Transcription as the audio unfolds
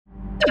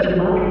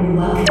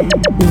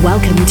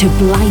Welcome to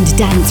Blind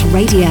Dance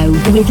Radio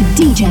with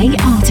DJ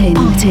Artin.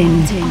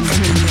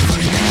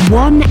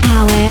 1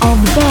 hour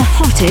of the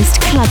hottest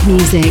club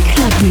music,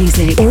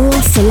 all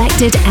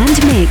selected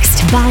and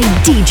mixed by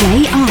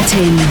DJ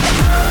Artin.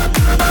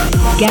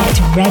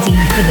 Get ready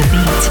for the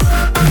beat.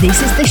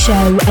 This is the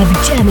show of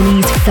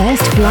Germany's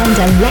first blind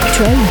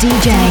electro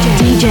DJ.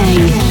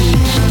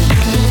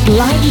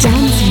 Blind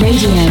Dance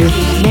Radio.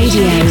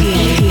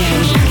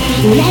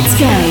 Let's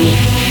go.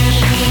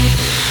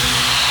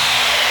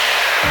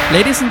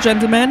 Ladies and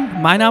Gentlemen,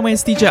 mein Name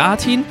ist DJ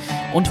Artin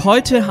und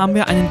heute haben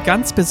wir einen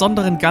ganz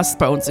besonderen Gast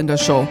bei uns in der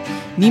Show.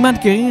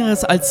 Niemand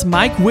Geringeres als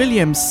Mike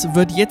Williams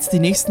wird jetzt die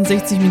nächsten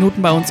 60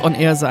 Minuten bei uns on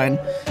air sein.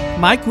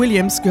 Mike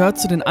Williams gehört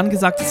zu den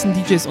angesagtesten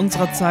DJs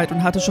unserer Zeit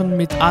und hatte schon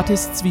mit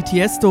Artists wie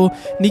Tiesto,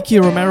 Nicky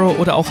Romero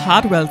oder auch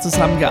Hardwell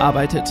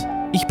zusammengearbeitet.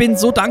 Ich bin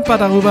so dankbar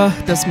darüber,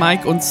 dass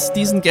Mike uns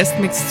diesen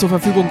Guestmix zur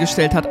Verfügung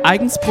gestellt hat,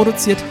 eigens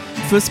produziert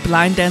fürs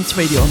Blind Dance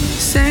Radio.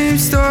 Same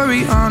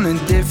story on a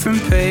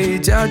different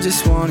page. I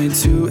just wanted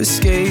to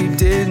escape.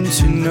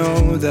 Didn't you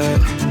know that?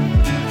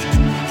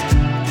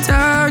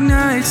 Dark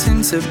nights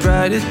into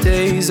brighter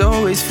days.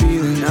 Always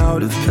feeling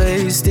out of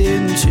place.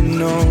 Didn't you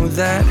know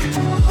that?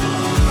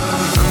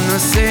 I'm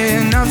not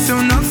saying I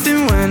feel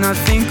nothing when I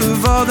think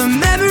of all the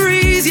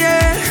memories,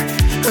 yeah,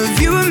 of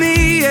you and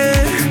me, yeah.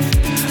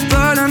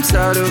 But I'm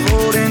tired of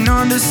holding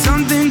on to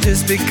something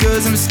just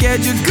because I'm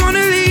scared you're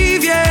gonna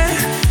leave, yeah.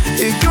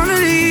 You're gonna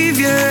leave,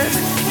 yeah.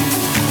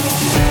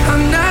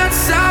 I'm not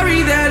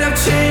sorry that I've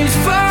changed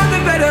for the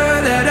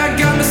better, that I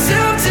got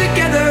myself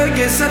together.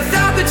 Guess I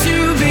thought that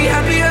you'd be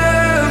happier.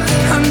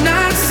 I'm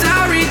not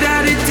sorry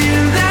that it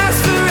didn't last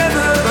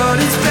forever, but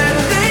it's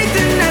better late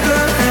than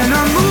never, and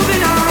I'm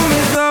moving on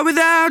with or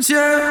without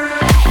you.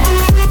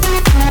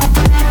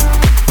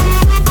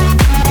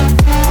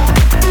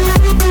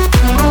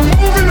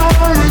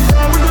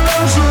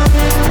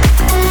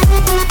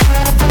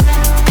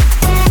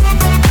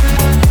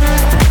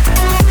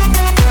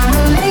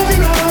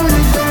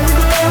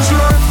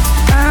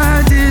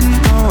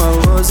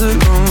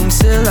 Alone,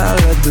 still I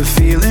let the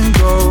feeling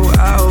go.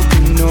 I hope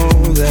you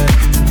know that.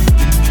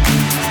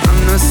 I'm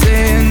not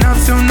saying I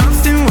feel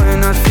nothing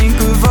when I think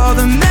of all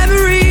the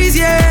memories,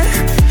 yeah,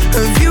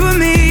 of you and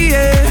me,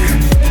 yeah.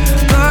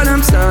 But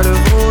I'm tired of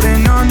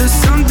holding on to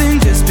something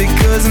just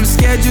because I'm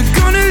scared you're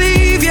gonna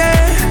leave,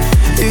 yeah.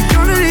 You're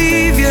gonna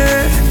leave,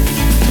 yeah.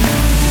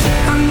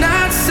 I'm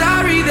not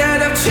sorry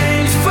that I've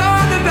changed for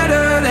the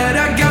better, that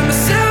I got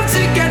myself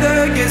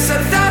together. Guess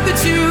I thought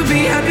that you'd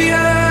be happier.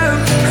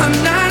 I'm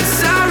not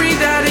sorry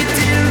that it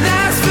didn't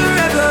last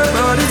forever,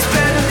 but it's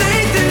better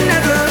late than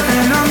never,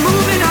 and I'm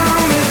moving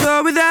on with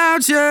or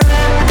without you.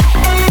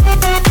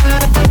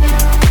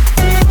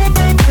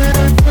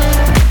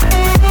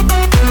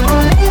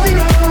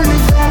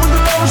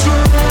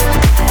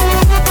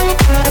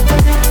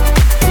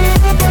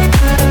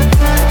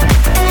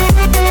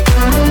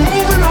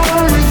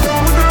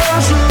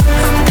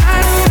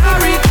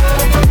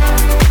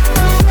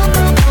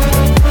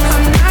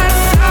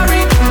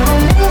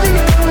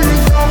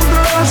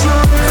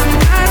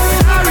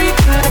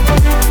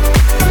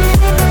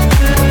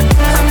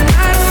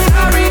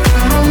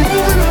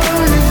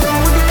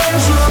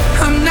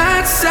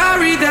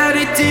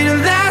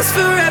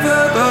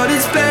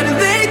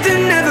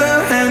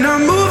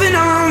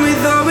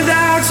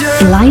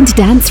 Blind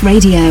Dance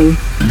Radio.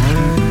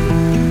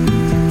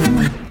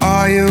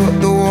 Are you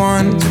the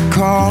one to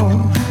call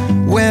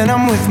when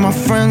I'm with my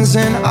friends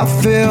and I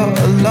feel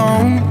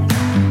alone?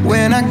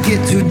 When I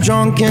get too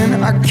drunk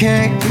and I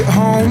can't get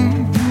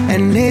home,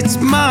 and it's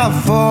my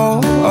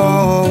fault.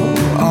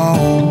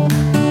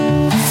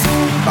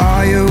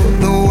 Are you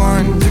the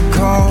one to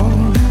call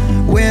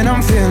when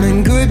I'm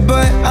feeling good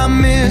but I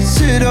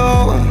miss it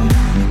all?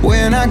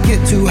 When I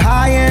get too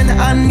high and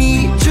I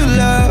need your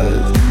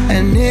love,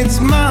 and it's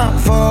my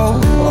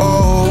fault.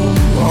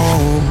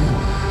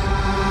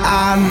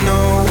 I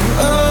know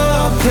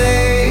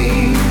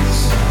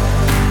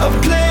a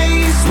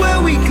place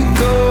where we could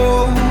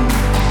go,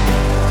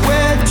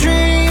 where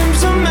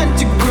dreams are meant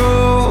to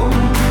grow.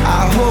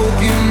 I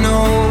hope you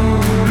know.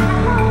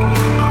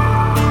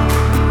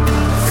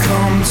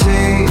 Come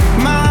take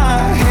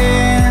my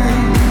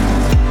hand,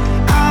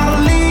 I'll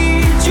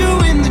lead you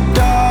in the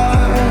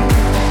dark.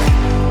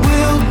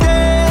 We'll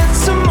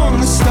dance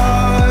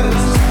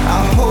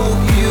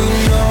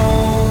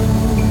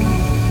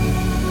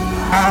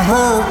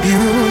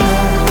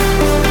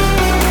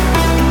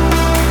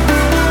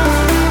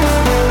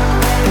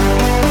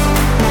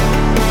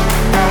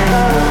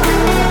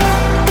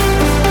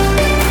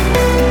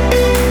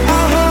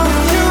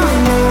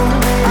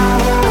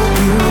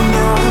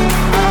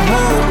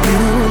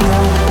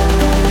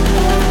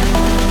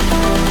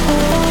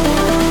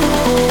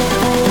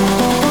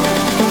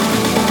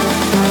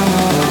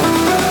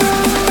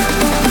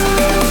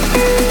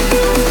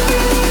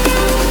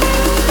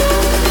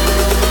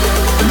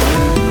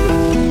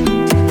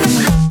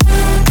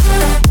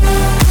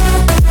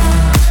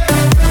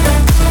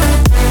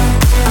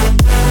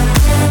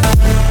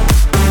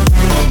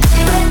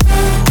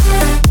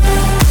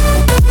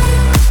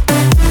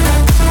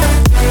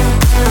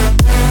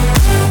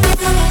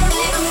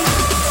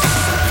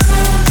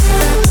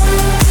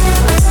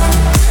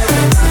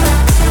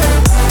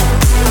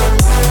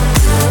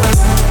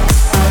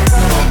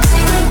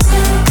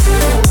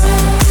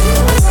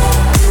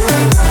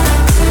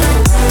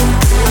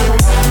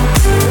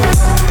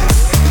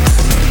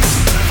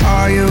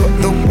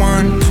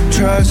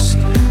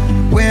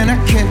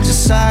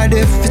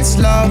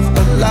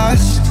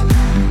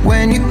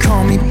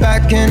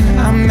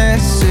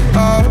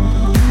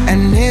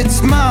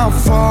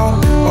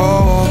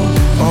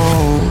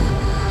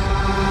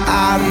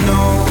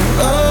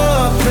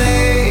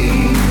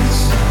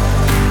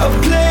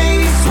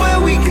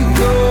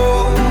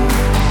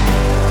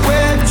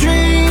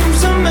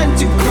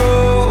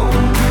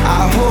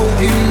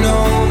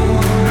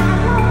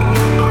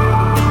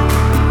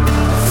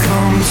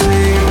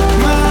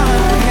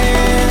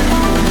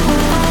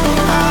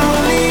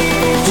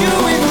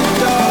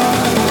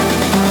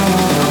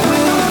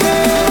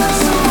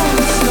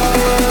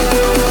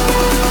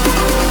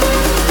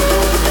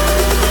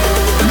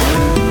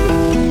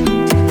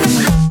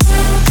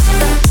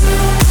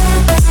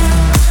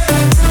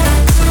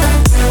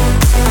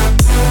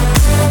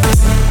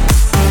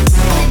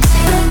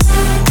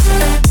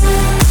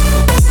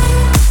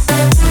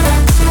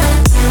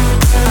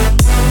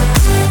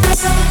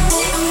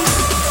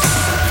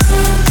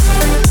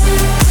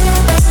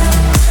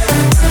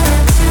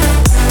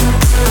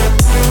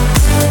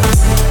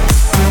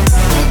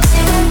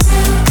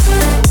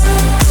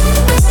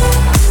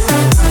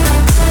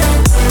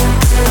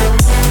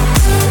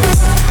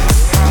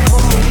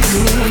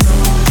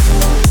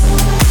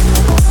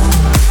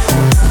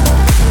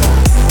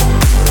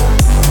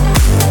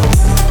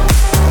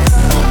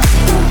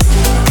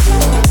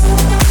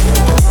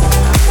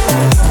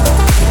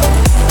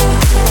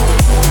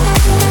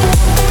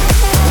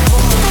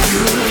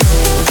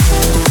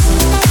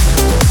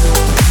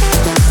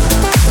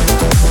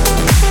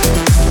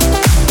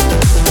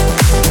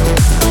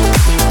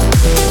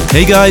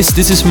Hey guys,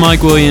 this is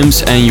Mike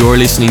Williams and you're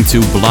listening to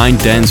Blind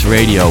Dance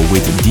Radio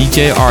with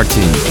DJ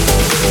Artin.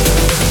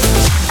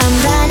 I'm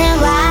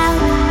running wild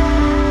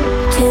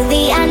to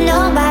the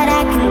unknown, but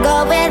I can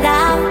go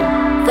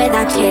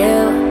without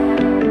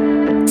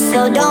you.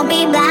 So don't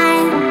be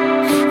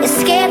blind,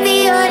 escape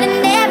the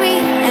ordinary,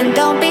 and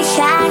don't be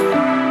shy,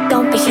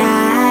 don't be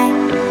shy.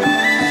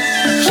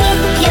 Keep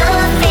your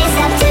face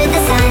up to the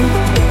sun,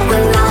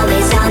 we're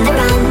always on the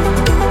run,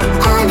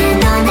 on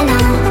and on and on.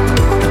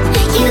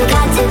 You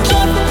got to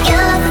keep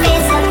your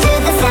face up to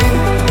the sun,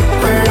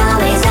 we're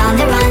always on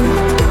the run,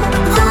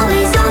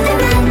 always on the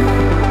run.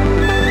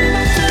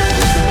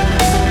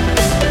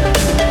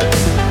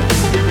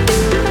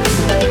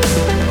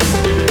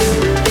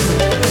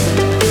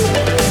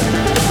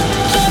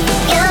 Keep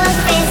your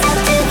face up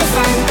to the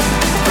sun,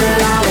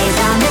 we're always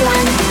on the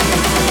run,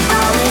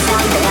 always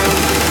on the run.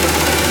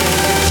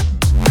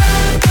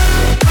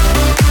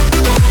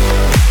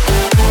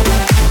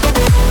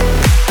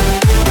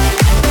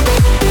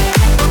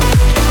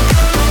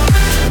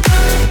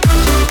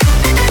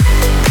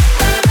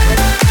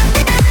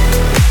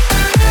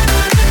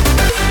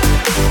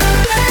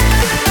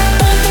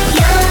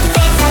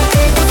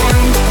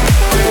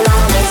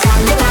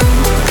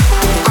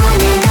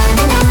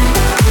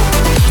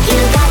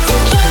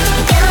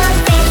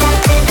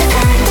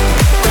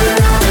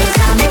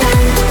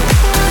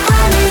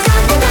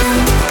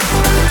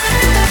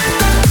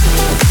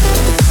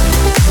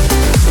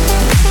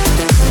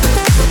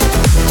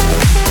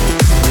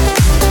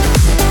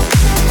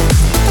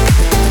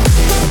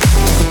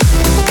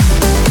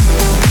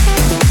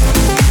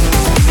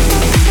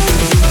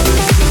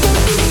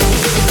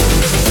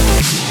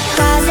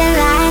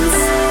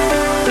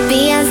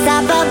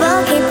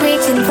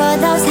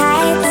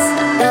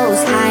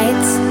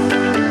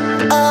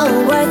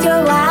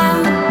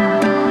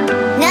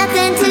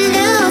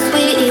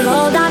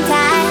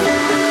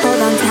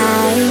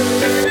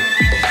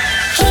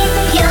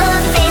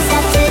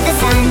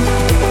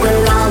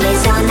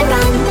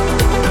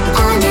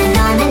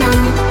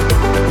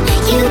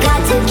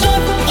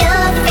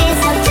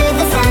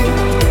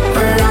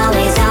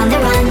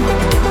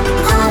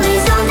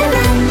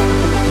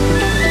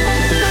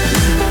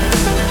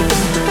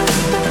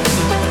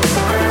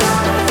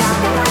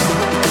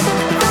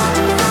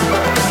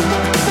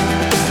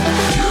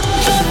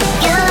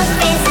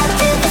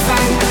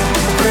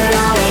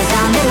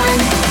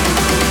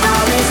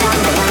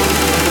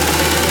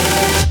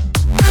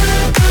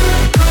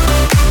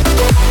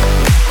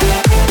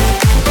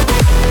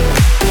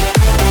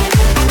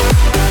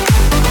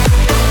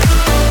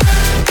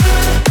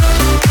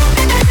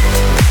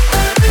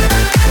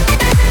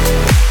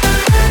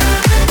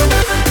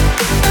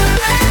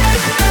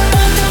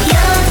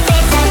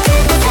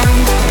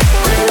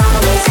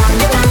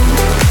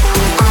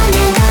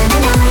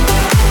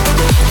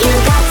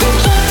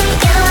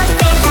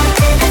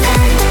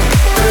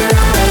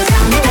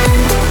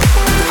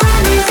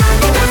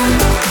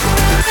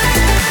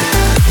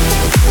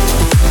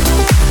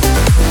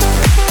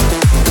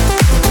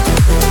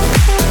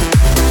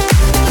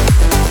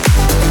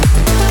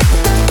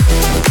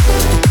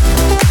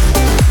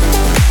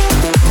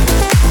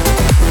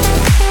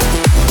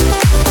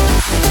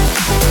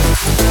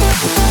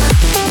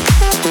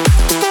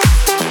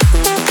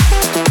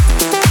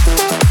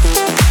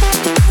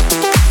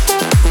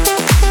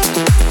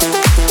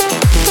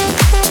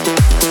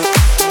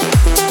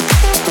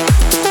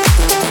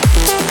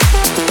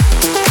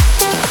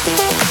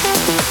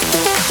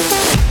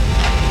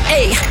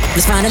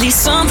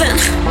 Something,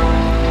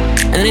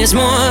 and it's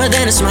more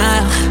than a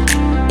smile.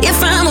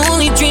 If I'm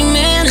only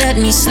dreaming, let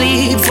me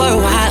sleep for a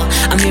while.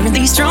 I'm hearing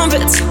these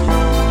trumpets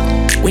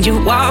when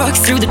you walk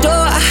through the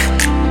door.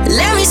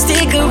 Let me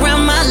stick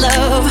around, my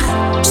love,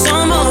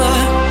 some more.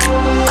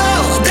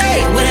 Oh,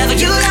 babe, whatever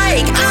you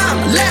like,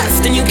 I'm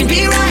left and you can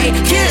be right.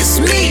 Kiss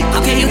me,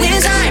 I'll pay you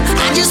in time.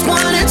 I just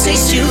wanna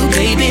taste you,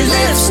 baby,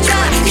 let's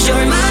try. 'Cause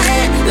you're in my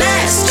head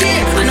last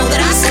year. I know that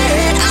I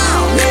said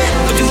I'll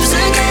never do this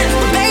again,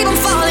 but babe, I'm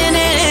falling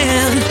in.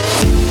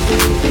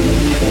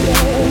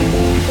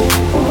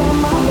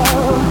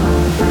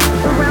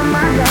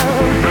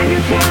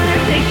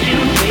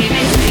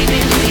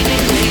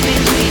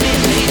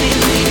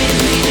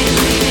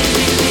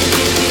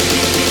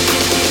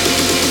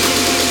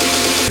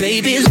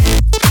 Baby,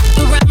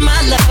 around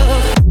my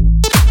love,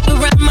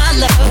 around my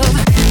love,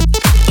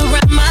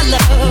 around my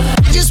love.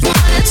 I just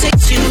wanna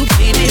taste you,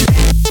 baby.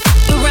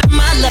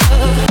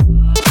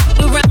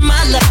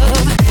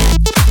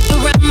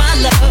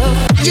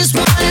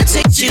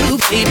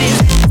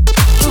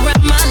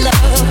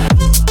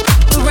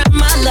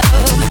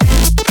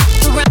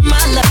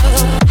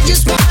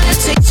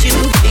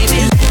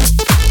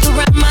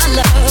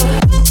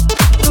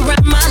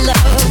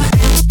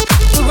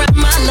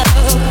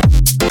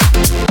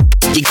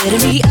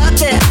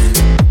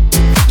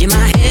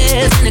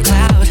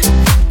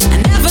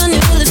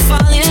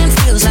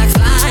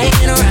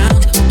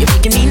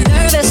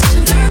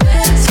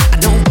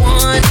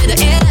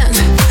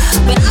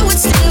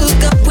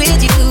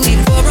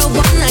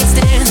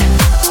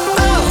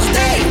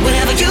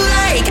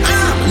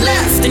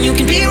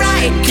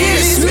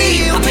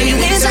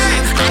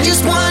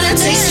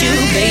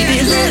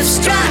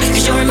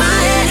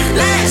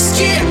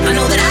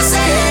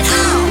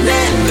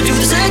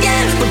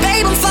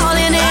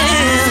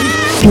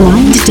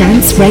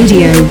 Dance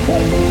Radio.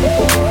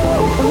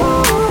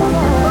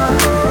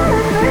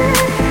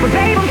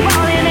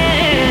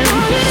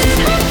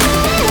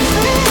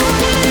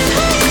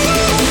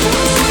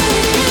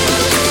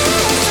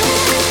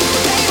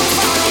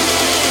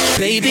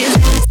 Baby,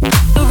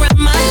 around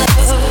my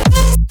love,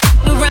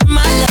 around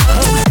my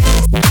love,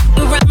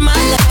 around my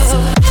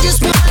love.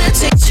 Just wanna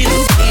take you,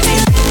 baby.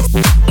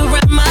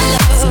 Around my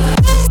love,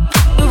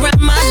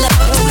 around my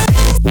love,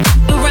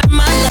 around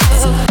my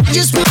love.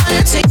 Just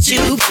wanna take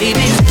you,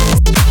 baby.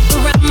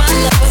 Around my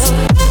love,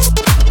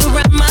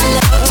 around my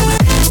love,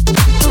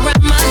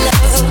 around my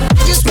love.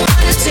 Just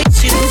wanna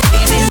take you,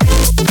 baby.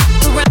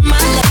 Around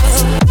my love,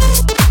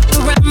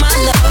 around my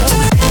love,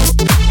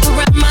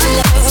 around my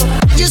love.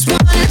 Just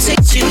wanna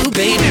take you,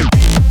 baby.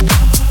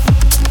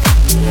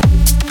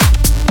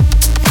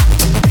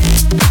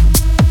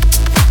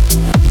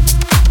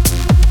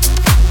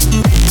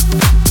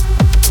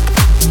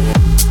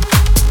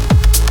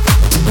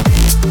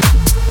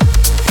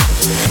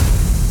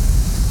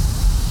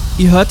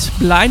 Ihr hört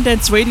Blind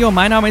Dance Radio,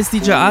 mein Name ist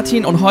DJ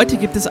Artin und heute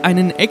gibt es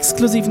einen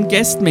exklusiven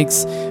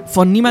Guest-Mix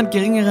von niemand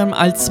Geringerem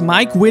als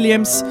Mike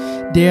Williams,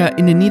 der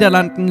in den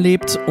Niederlanden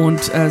lebt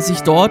und sich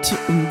dort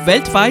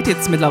weltweit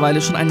jetzt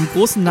mittlerweile schon einen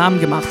großen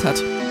Namen gemacht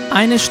hat.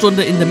 Eine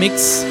Stunde in the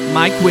Mix,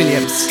 Mike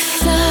Williams.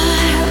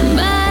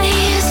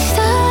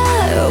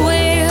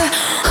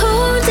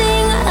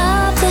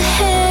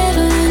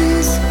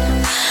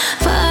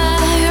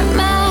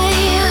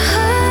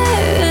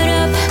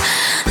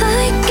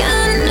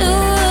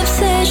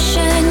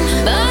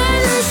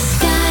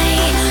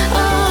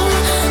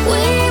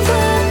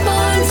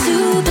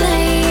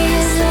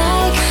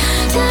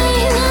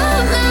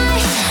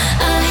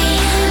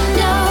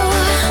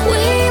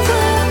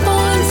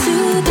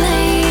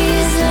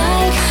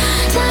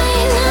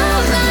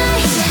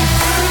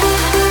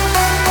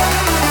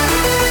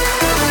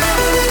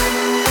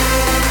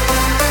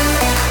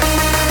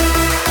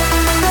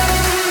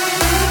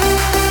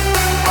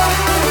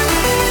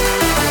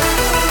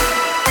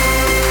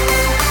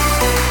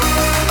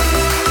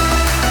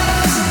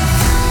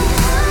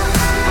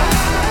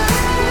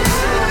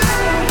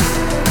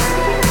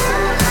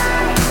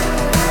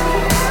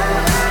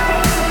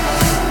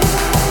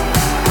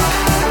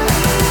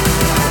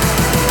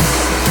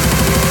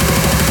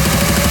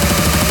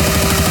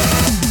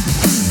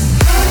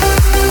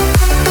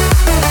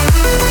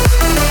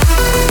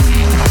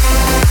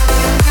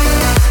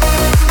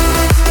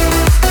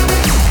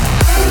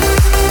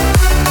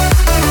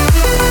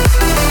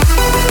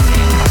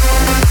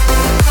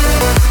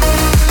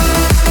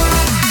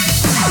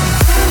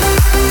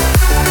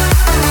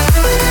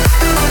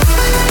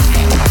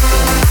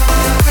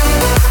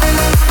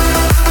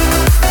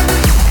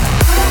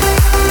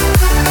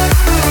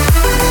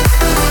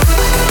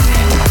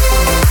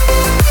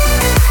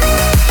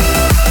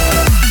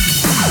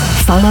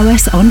 Follow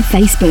us on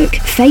Facebook,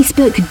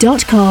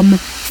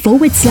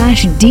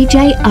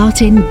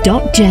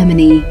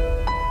 facebook.com/djartin.germany.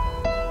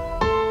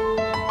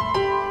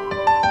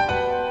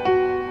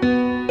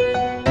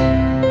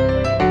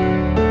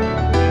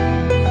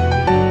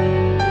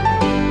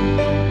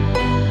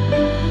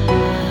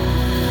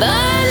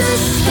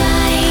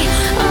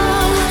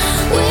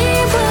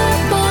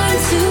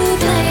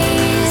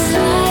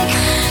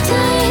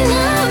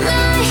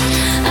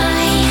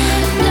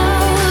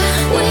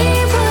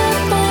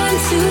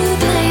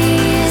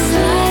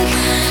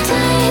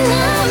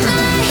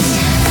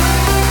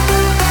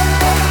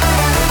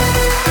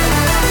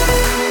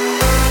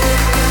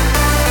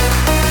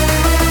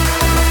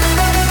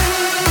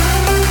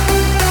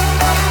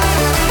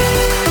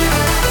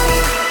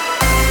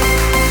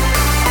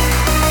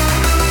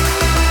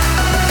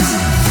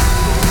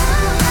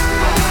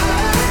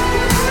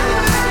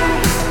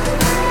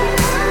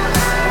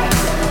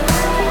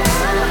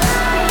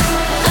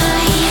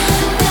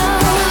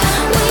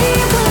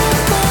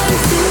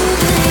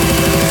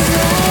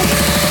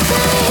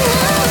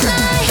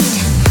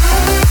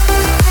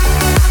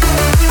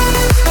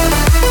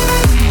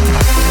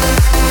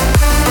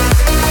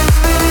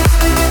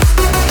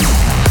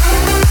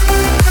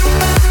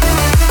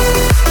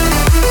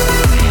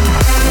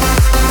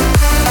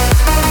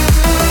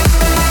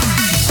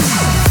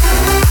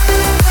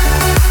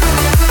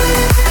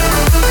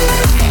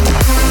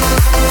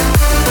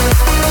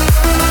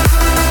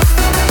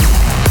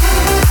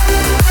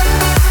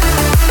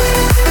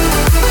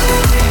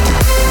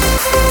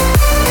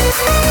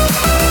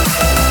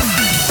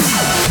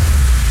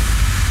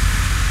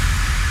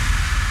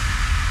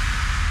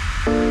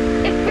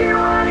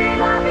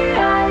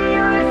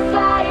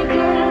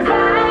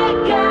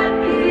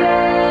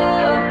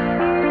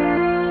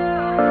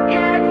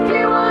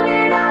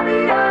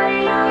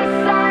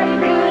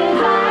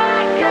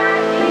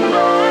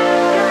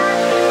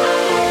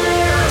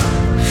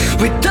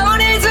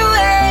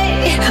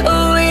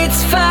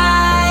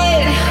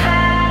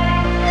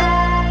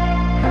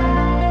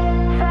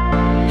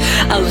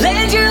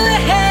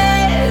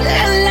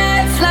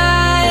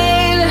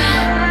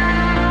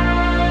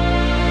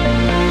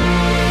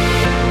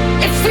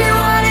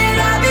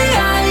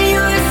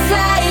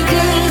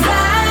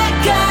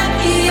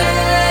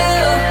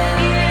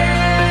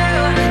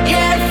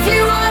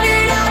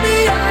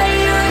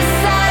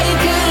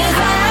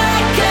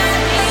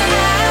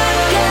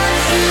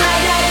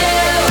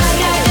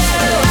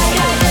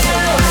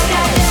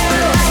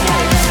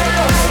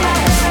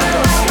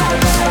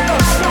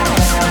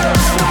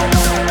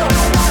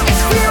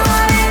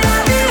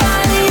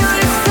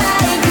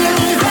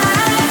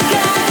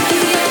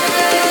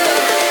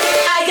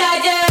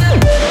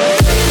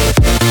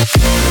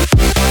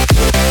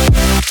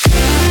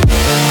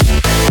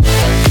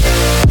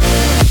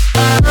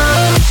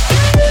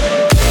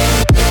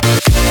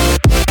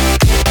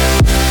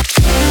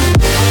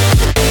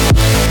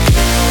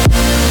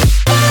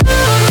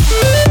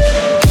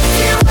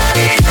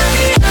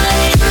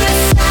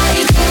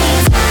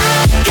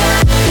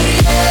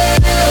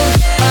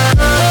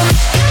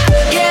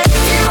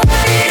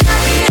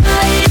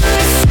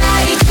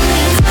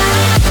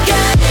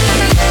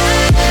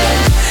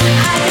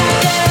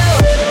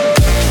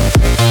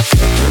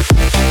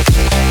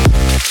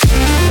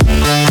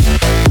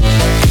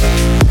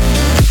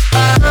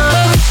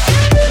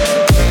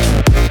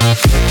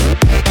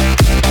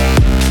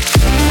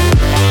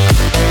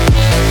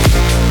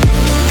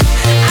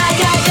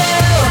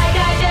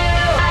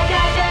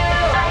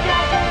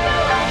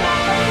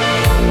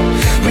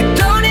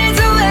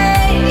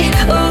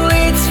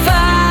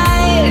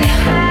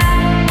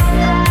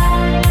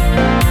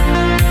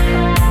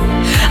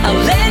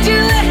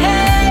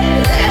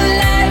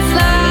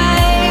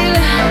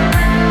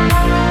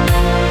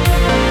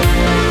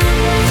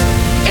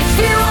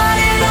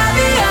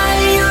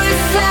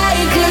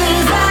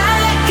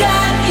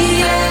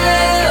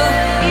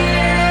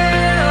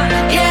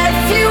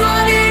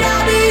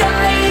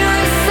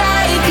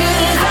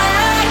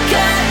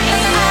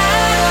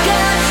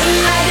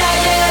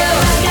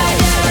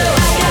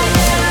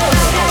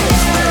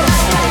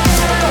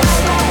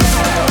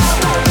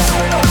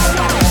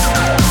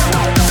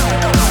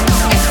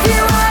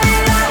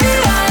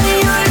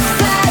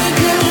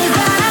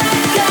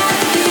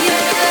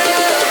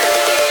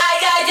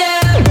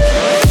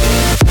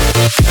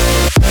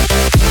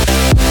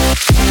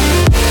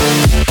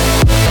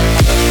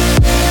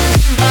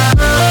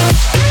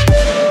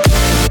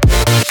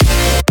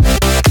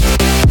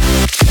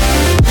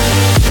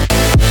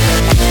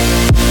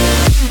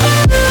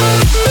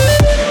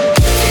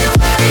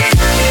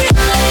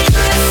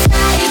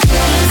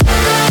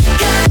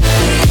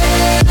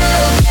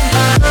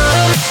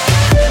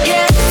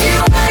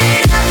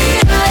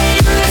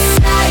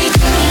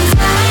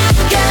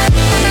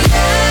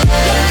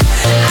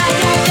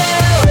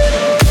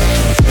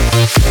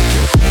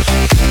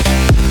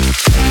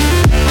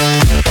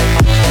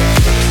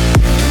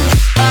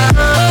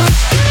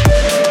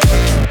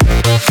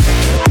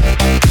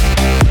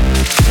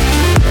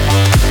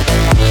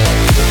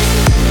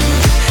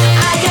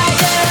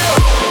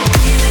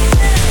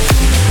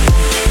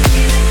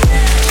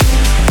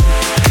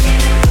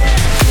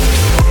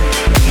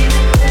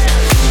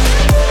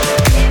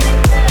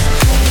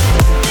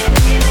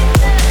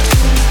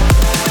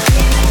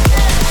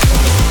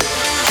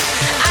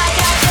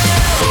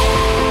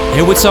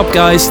 Hey, what's up,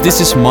 guys?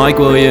 This is Mike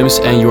Williams,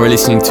 and you're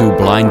listening to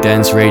Blind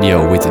Dance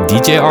Radio with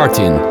DJ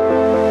Artin.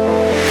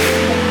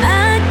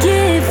 I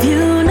give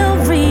you no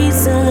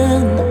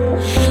reason.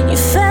 You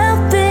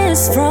felt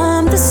this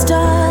from the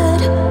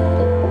start.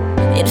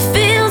 It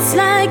feels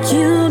like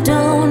you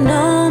don't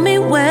know me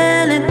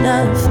well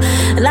enough,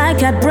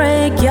 like I'd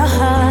break your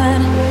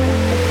heart.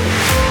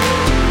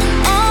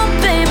 Oh,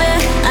 baby,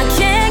 I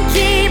can't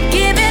keep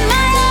giving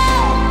my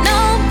all. No,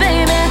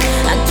 baby,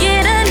 I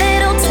get a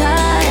little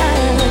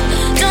tired.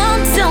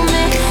 Don't tell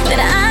me that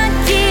I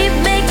keep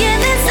making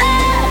this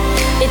up.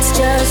 It's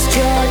just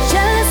your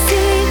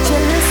jealousy,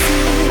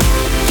 jealousy.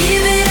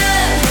 Give it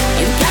up,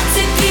 you've got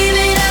to give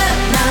it up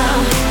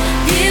now.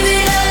 Give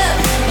it up,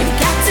 you've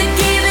got to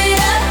give it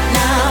up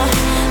now.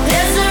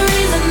 There's a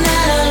reason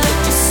that I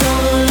loved you so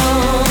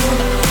long,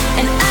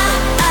 and I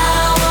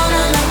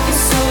wanna love you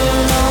so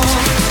long.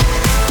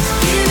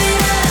 Give it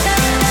up.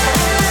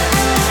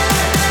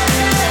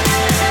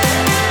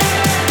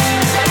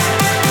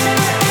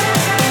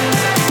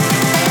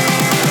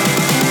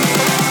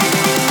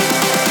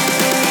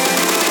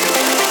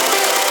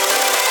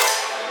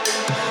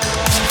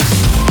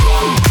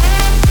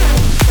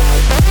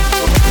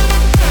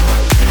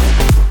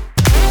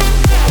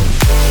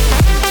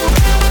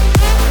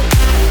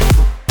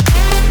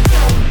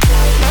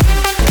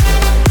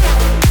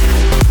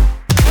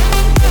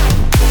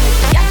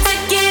 Got to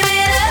give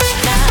it up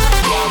now.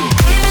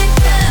 Give it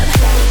up.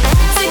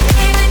 To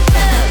give it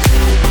up.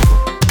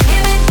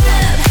 Give it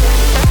up.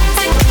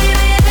 To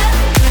give it up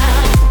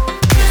now.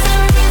 There's a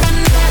reason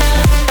that I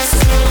love you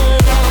so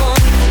long,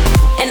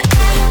 and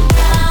I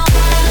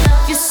wanna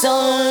love you so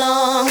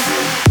long.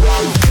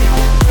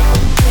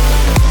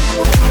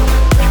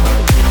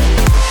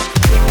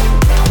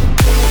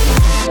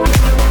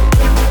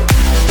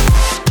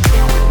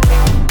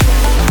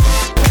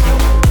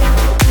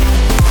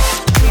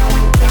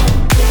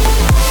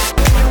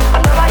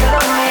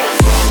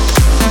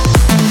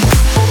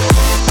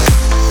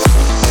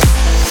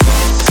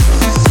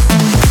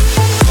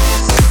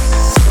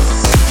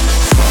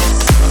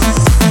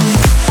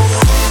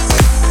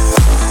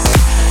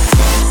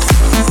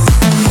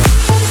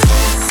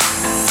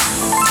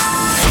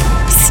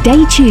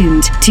 Stay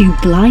tuned to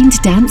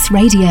Blind Dance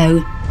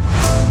Radio.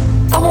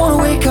 I wanna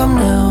wake up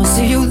now,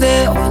 see you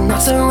there when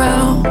not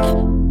around.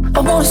 I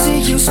wanna see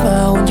you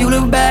smile when you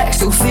look back,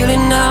 still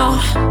feeling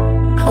now.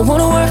 I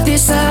wanna work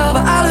this out,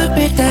 but I'll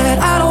admit that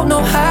I don't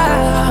know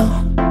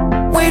how.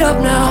 Wait up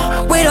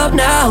now, wait up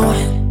now.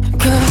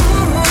 'Cause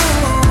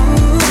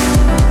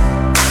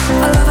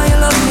I love how you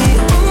love me.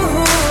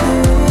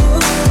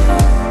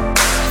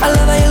 I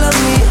love how you love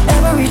me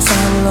every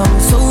time along.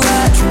 So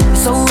right, treat me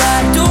so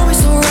right, do me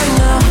so right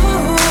now.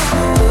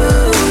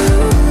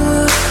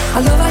 I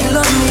love how you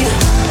love me.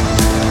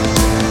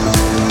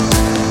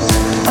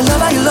 I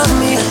love how you love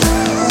me.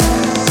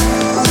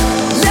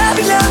 Love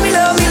me, love me,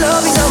 love me,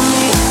 love me, love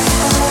me.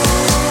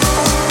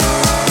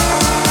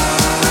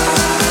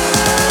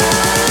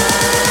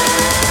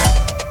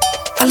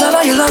 I love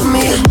how you love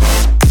me.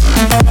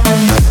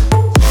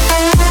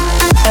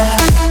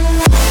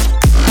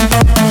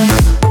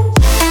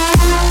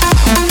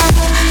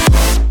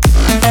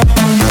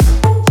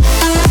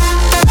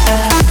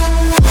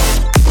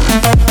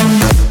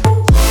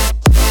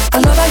 I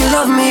love how you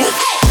love me.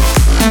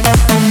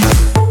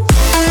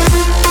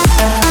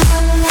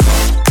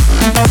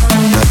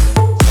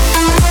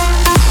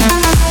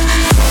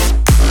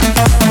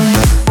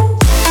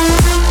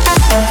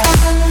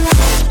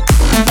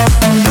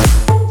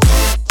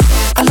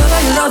 I love how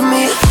you love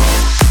me.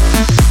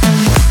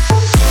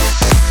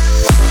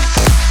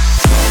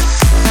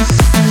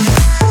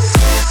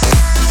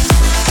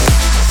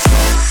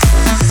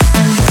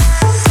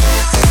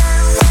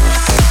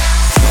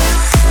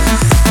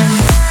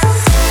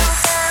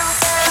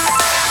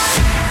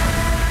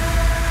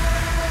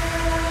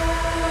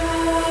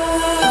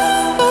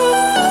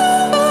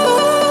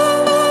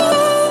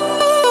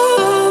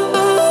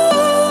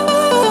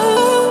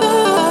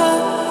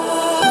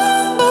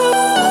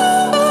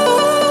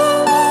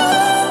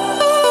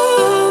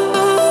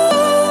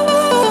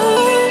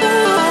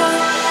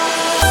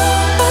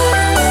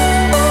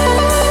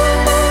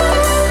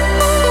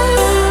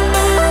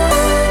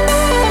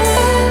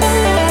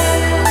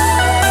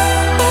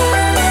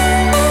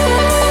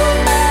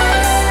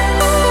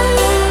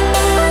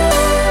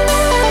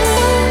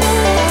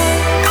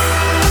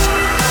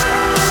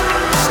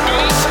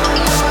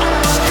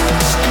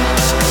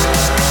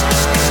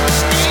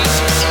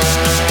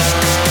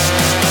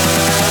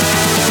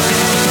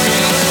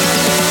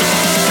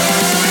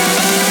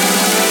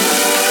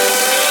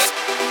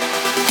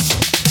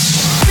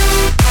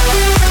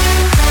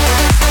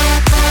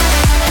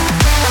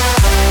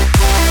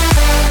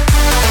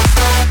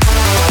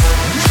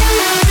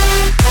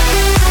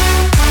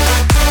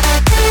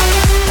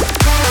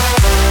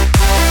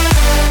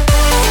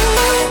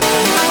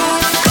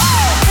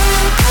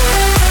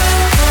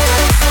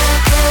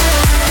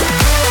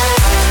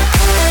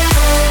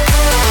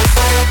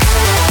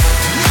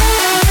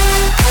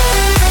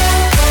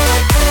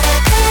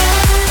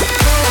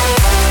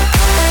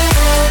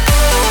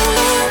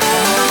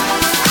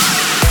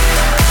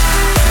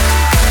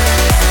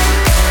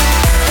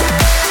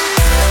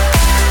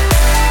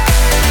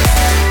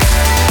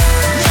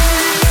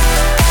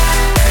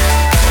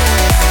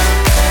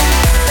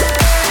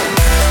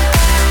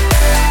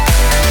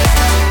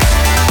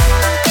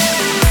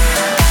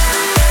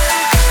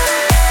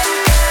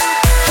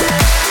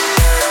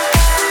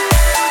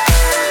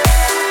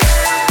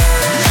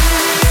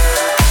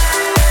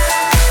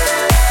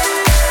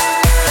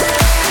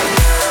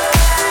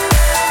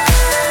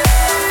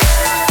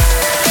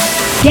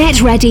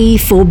 Get ready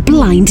for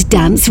Blind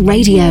Dance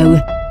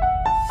Radio.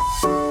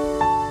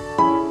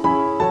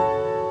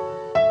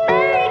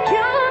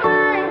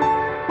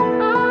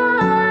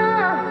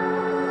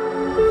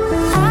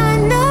 I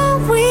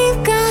know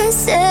we've gone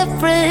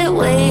separate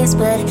ways,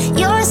 but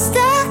you're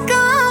stuck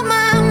on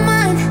my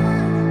mind.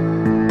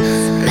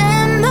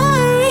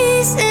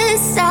 Memories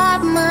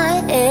inside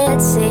my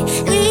head say,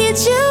 need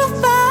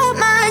you by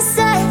my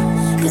side.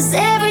 'Cause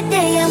every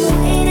day I'm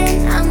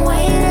waiting, I'm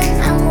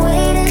waiting, I'm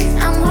waiting,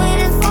 I'm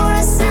waiting for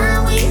a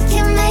sign we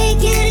can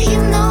make it. You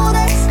know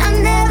that I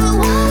never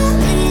wanna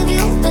leave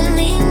you.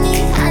 Believe me,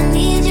 I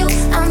need you.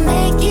 I'll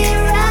make it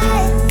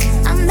right,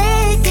 I'll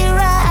make it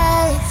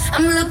right.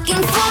 I'm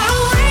looking for a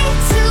way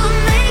to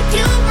make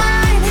you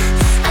mine.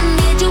 I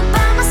need you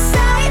by my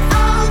side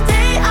all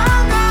day,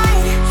 all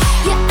night.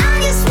 Yeah, I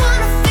just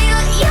wanna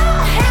feel your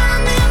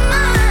hand in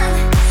mine.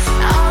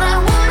 All I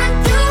wanna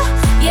do,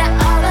 yeah,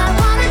 all I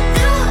wanna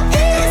do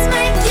is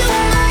make you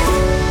mine.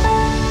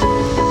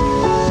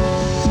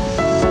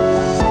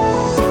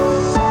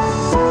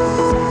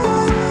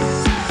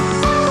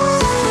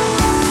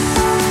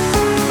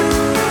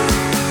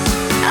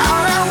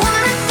 All I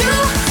wanna do,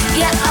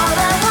 yeah, all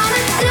I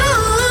wanna do.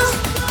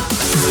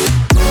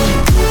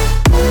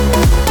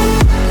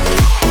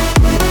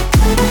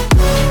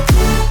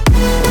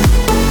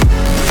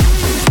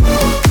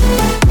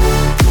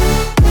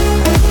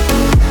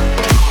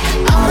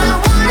 All I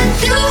wanna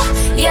do,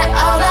 yeah,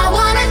 all I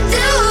wanna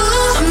do.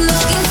 I'm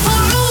looking for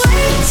a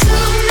way to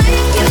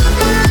make you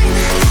mine.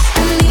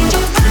 I need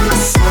you by my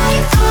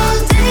side all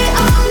day,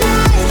 all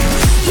night.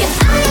 Yeah,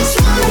 I just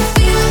wanna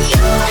feel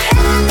your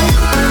hand in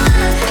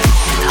mine.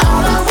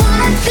 All I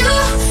wanna do,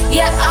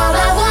 yeah, all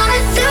I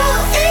wanna do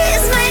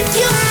is make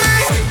you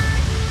mine.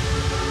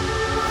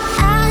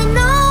 I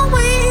know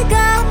we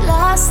got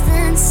lost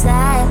in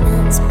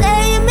silence.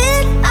 Blame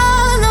it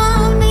all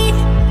on me.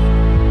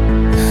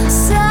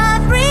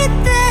 Sorry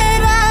that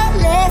I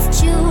left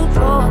you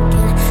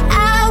broken.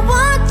 I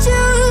want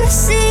you to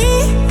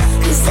see.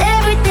 'Cause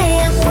every day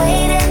I'm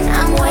waiting,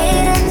 I'm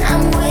waiting,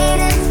 I'm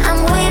waiting,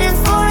 I'm waiting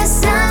for a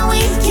sign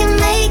we can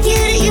make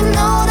it. You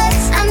know that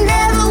I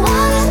never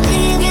wanna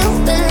leave you.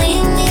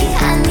 Believe me,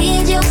 I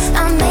need you.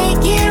 I'll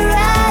make it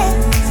right,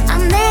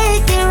 I'll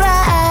make it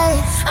right.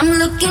 I'm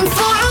looking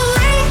for a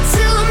way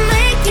to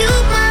make you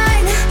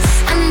mine.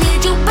 I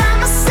need you by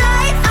my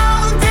side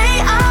all day,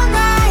 all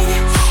night.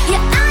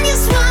 Yeah, I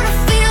just wanna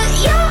feel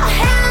your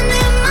hand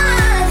in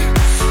mine.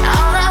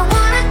 All I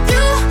wanna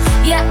do,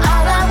 yeah,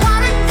 all I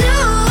wanna do.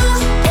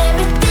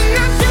 Everything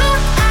I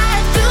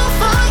do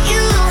for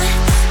you.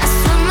 I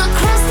swim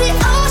across the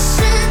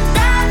ocean,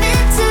 dive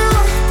into.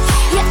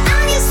 Yeah,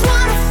 I just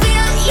wanna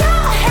feel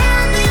your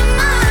hand in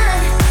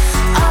mine.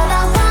 All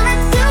I wanna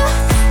do,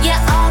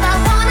 yeah, all I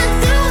wanna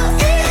do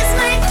is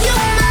make you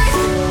mine.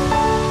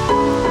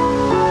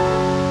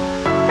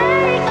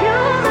 Make you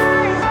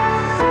mine.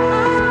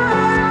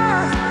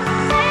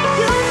 Make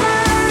you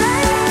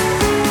mine.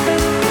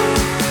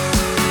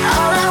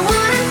 All I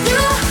wanna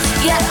do,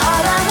 yeah,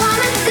 all I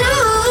wanna do.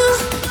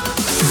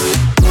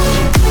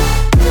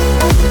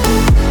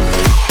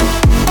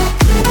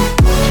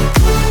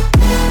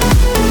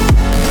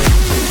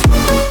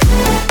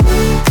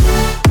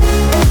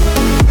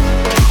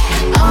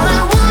 All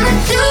I wanna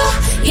do,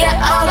 yeah,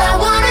 all I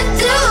wanna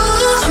do.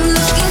 I'm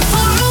looking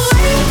for a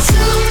way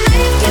to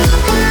make you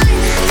mine.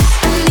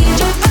 I need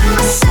you by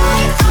my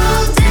side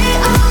all day,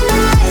 all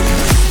night.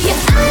 Yeah,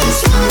 I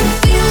just wanna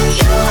feel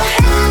your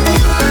hand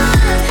in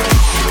mine.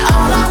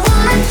 All I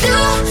wanna do,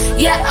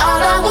 yeah,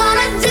 all I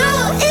wanna do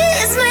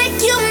is make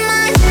you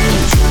mine.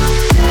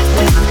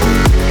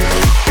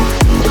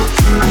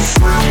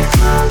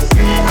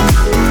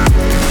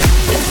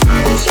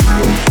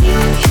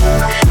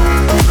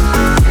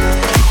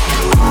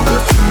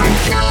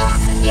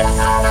 Yeah,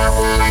 all I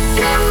wanna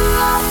do.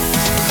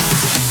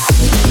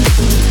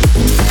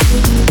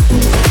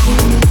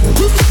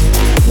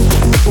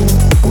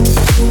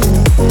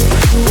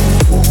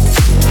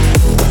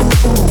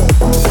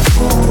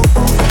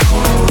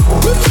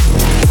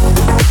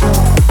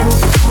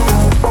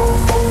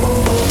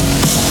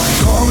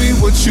 Call me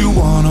what you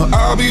wanna,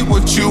 I'll be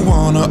what you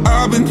wanna.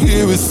 I've been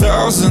here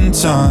 1,000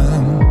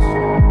 times.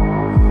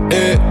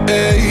 Hey,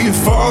 hey,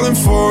 falling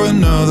for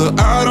another,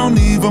 I don't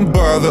even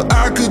bother.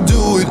 I could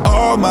do it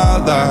all my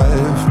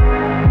life.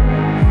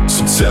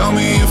 So tell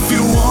me if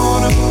you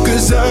wanna,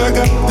 'cause I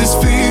got this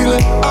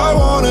feeling. I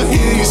wanna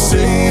hear you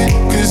say it,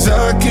 'cause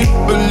I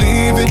can't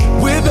believe it.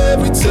 With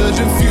every touch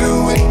of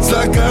you, it's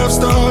like I've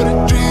started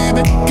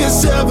dreaming.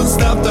 'Cause heaven's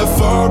not that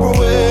far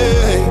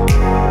away.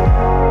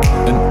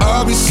 And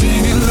I'll be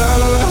singing la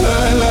la la la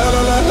la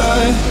la la la.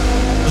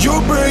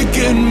 You're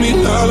breaking me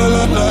la la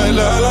la la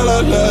la la la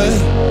la.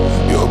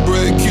 You're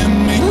breaking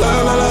me la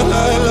la la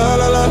la la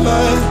la la la.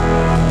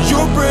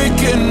 You're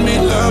breaking me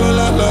la la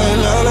la la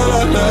la la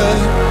la la.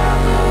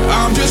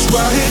 I'm just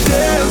right here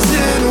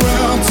dancing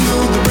around to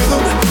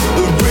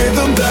the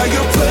rhythm that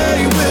you play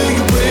when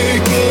you're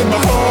breaking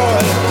my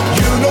heart.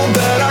 You know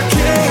that I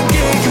can't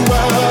get you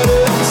out of the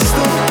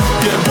system.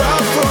 Yeah,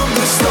 right from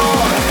the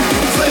start,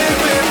 playing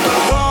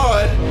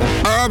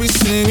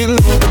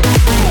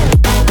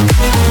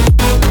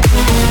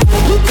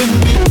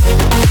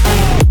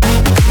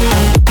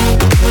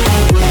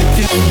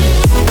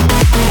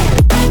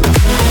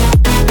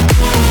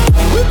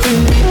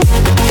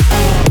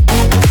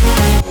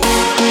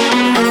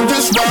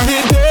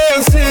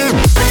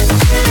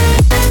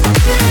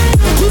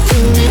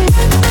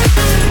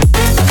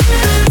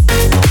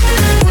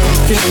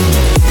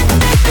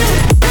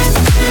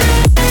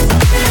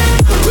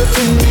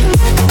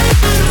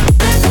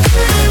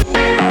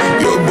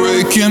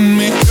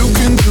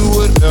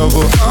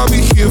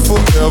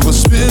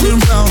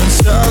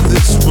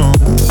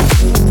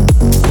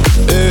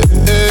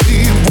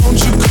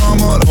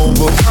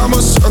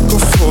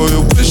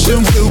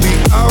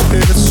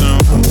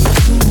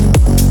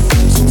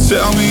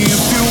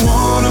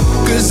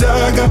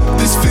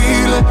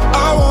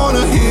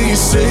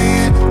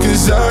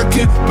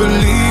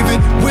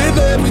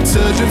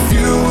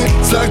you.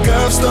 It's like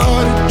I've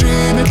started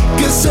dreaming,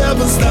 'cause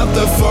heaven's not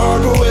that far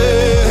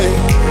away.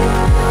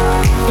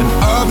 And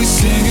I'll be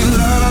singing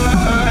la la la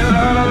la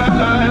la la la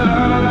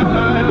la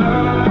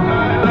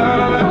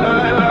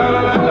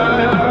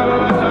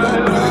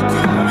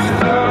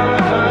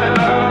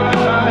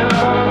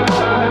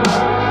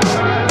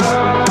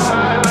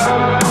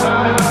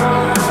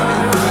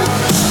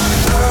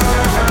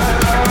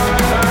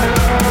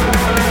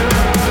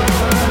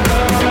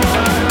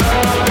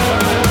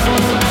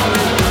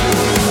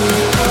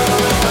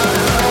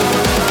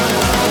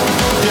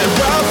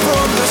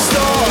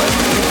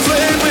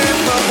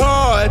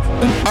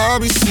I'll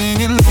be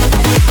singing.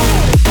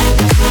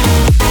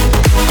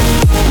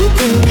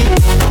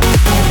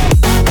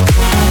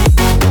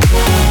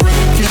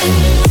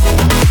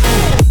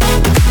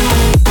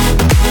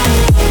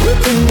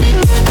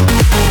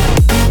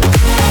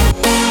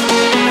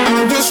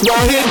 I'm just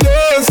right here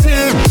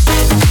dancing.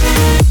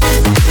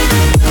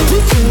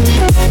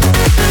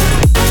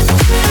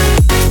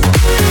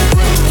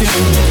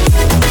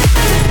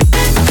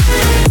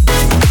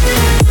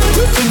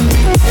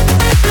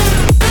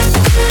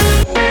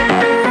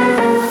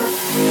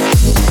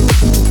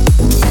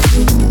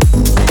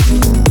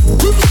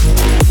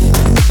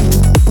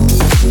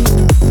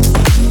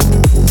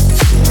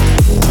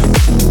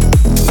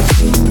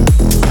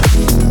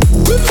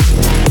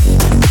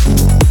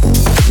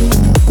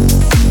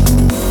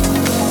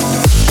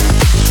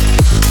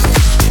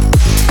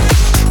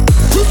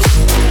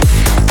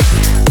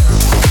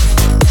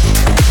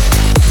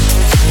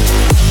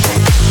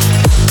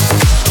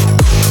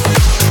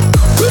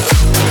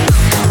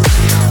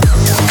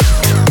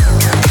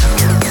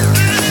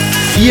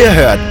 Ihr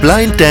hört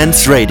Blind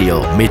Dance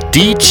Radio mit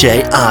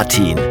DJ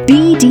Artin.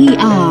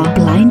 BDR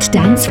Blind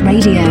Dance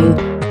Radio.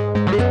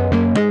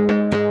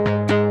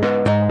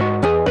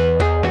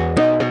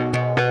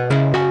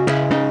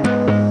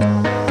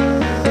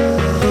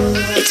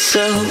 It's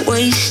a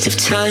waste of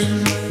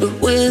time, but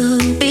we'll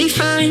be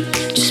fine.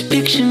 Just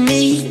picture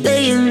me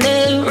laying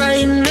there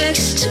right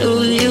next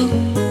to you.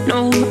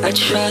 No, I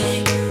try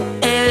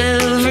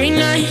every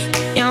night.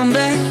 Yeah, I'm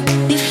back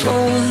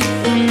before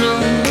you know.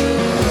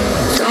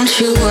 Don't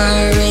you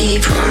worry,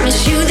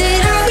 promise you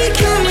that I'll be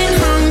coming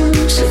home.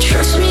 So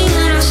trust me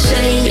when I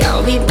say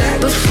I'll be back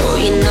before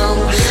you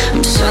know.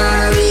 I'm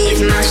sorry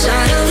if my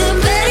side of the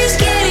bed is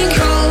getting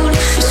cold.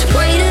 Just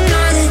wait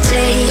another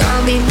day,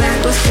 I'll be back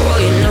before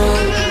you know.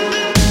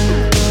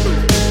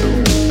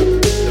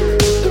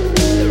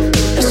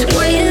 Just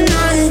wait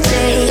another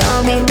day,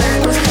 I'll be back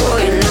before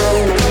you know.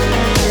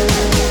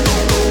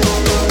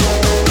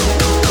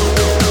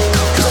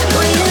 Just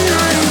wait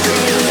another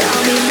day,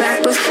 I'll be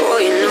back before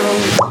you know.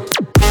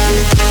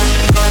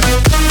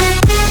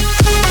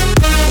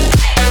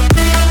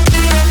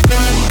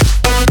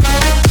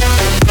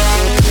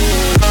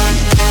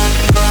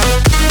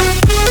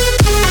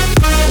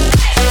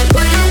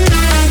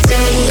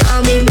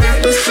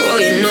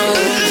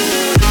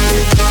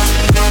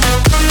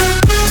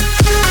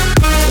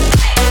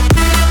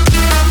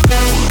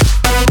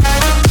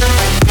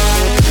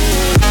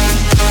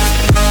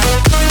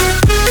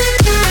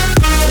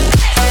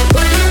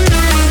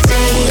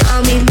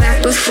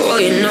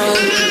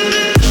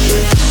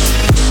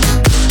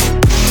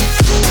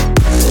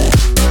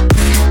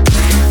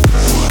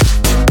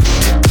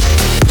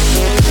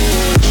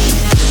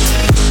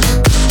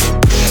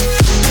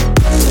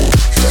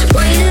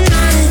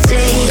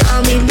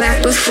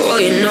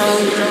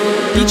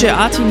 DJ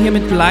Artin hier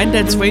mit Blind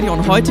Dance Radio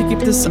und heute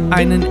gibt es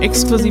einen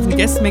exklusiven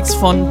Guestmix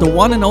von The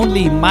One and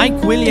Only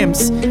Mike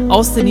Williams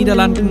aus den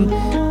Niederlanden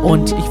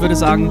und ich würde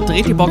sagen,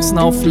 dreht die Boxen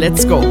auf,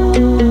 let's go!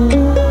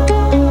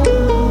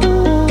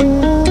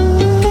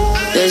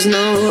 There's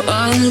no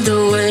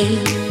other way,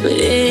 but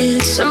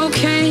it's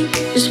okay.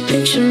 Just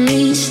picture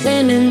me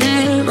standing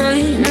there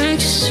right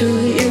next to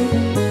you.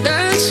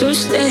 That's so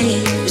stay,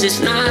 'cause it's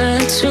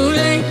not too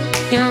late.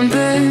 Yeah, I'm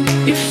back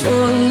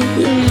before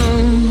you know.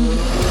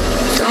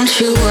 Don't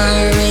you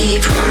worry,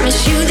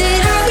 promise you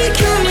that I'll be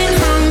coming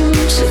home.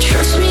 So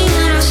trust me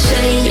when I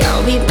say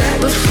I'll be back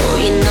before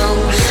you know.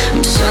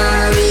 I'm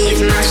sorry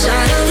if my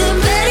side of the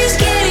bed is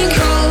getting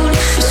cold.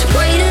 Just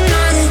wait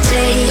another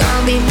day,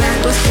 I'll be back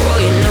before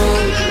you know.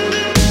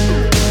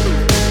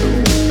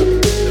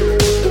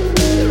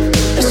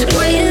 Just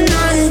wait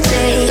another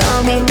day,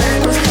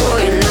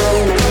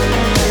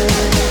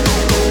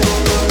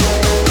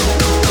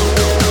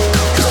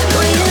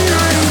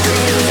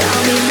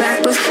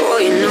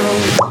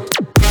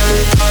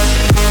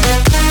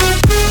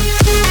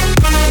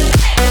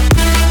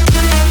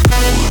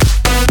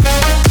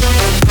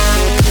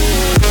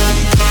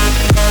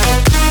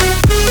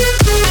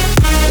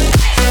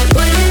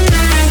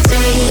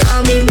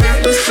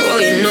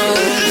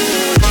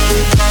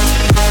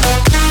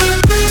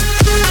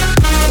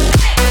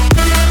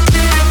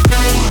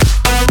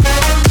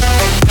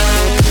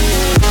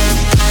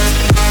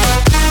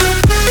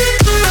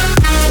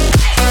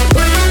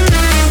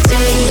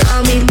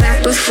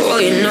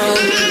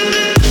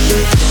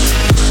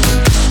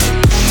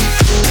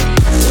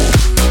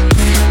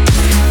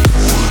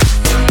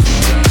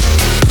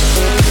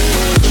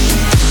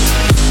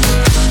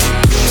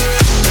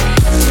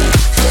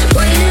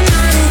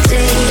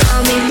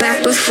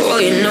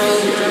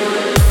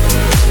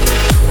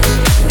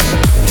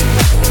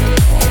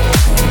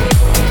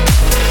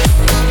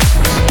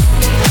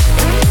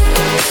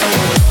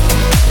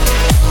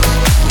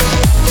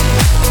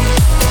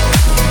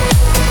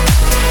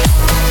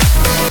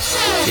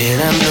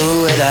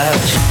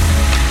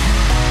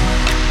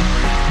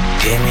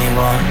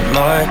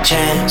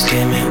 chance,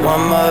 give me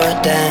one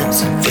more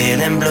dance. I'm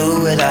feeling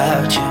blue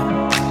without you.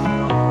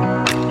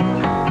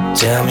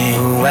 Tell me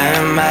who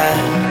am I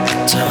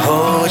to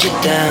hold you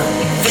down?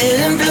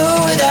 Feeling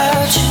blue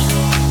without you.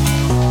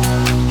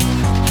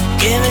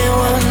 Give me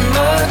one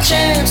more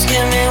chance,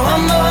 give me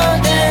one more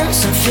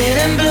dance. I'm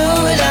feeling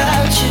blue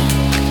without you.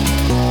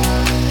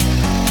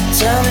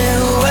 Tell me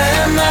who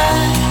am I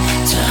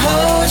to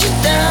hold you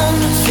down?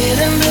 I'm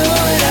feeling blue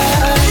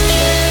without you.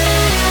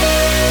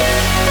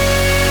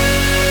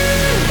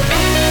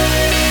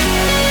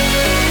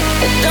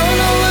 I don't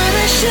know what I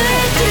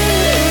should do.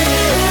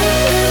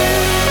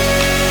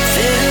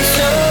 Feeling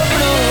so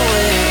blue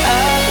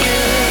without you.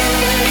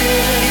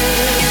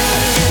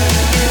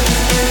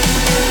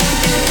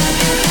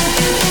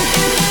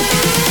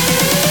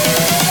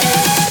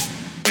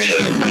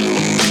 Feeling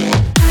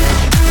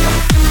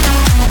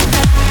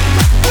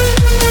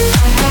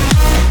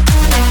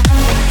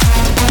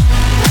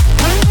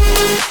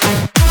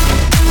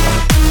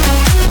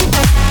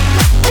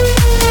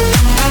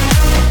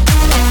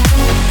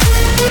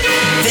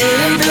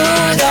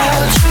blue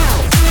without you.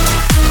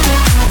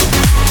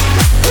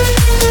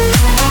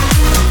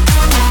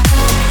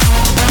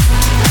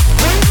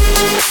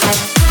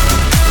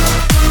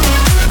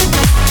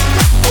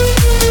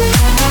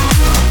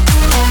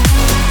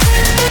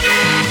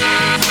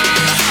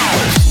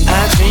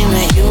 I dream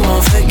that you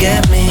won't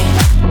forget me.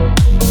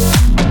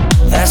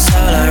 That's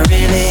all I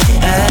really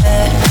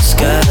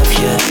ask of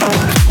you.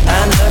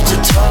 I'd love to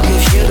talk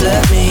if you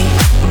let me.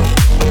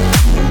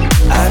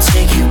 I'll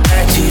take you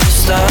back to the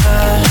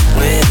start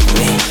with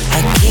me. I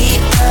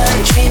keep on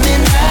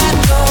dreaming, I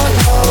don't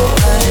know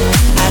why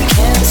I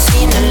can't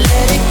seem to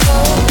let it go.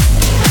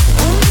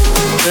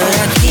 But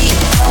I keep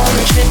on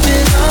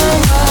tripping on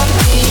my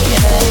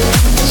feet.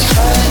 It's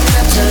hard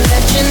not to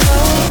let you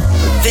know.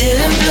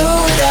 Feeling blue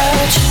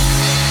without you.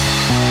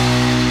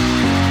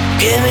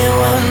 Give me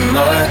one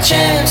more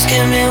chance,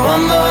 give me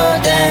one more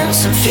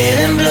dance. I'm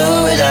feeling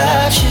blue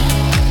without you.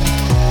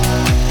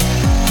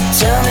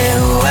 Tell me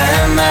who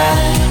am I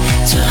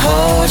to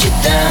hold you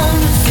down?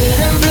 I'm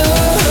feeling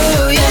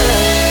blue, yeah.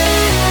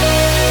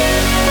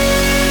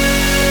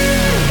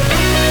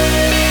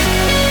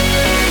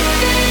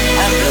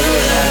 I'm blue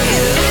without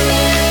you.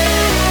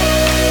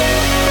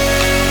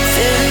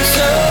 Feeling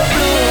so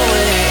blue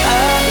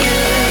without you.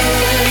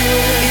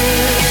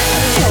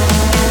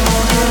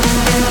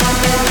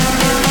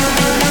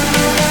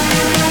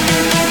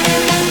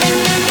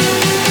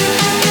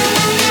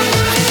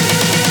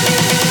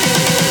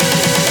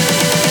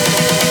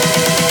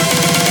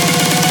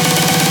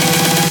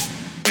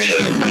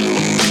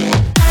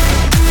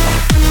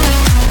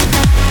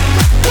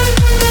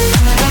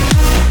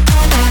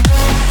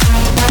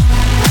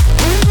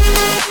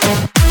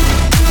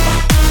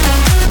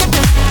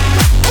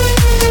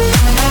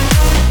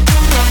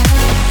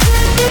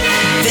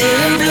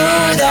 Feeling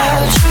blue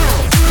without you.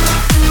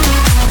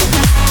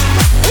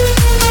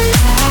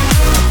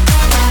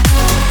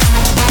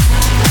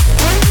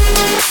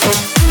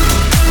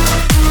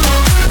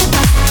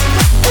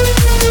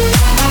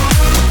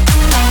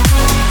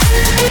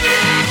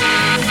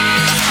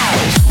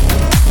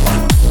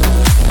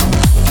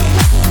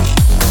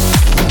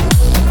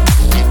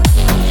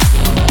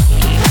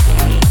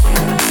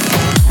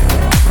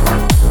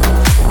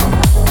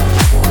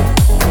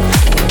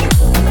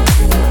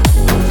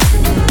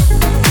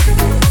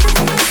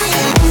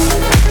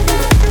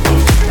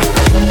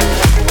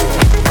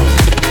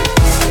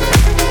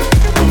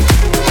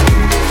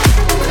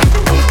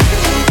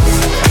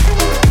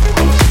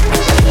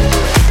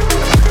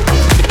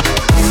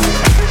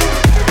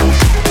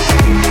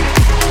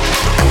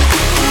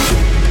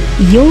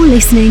 You're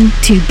listening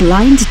to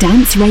Blind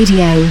Dance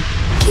Radio.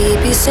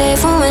 Keep you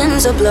safe when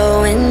winds are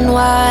blowing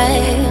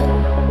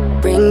wide.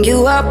 Bring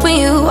you up when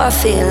you are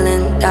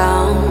feeling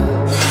down.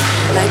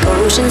 Like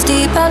oceans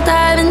deep, I'll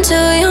dive into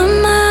your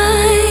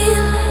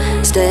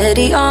mind.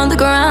 Steady on the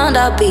ground,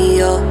 I'll be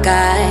your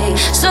guide.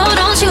 So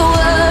don't you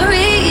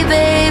worry,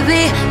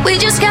 baby. We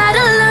just gotta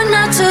learn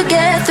how to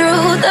get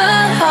through the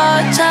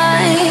hard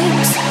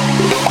times.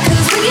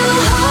 'Cause when you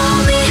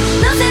hold me,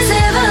 nothing's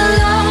ever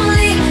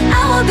lonely. I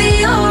will be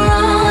your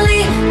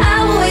only, I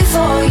will wait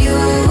for you.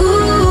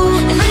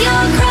 And when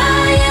you're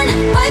crying,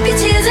 wipe your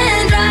tears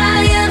and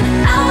dry 'em.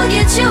 I will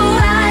get you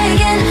high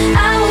again, I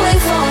will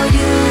wait for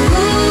you.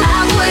 I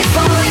will wait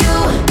for you.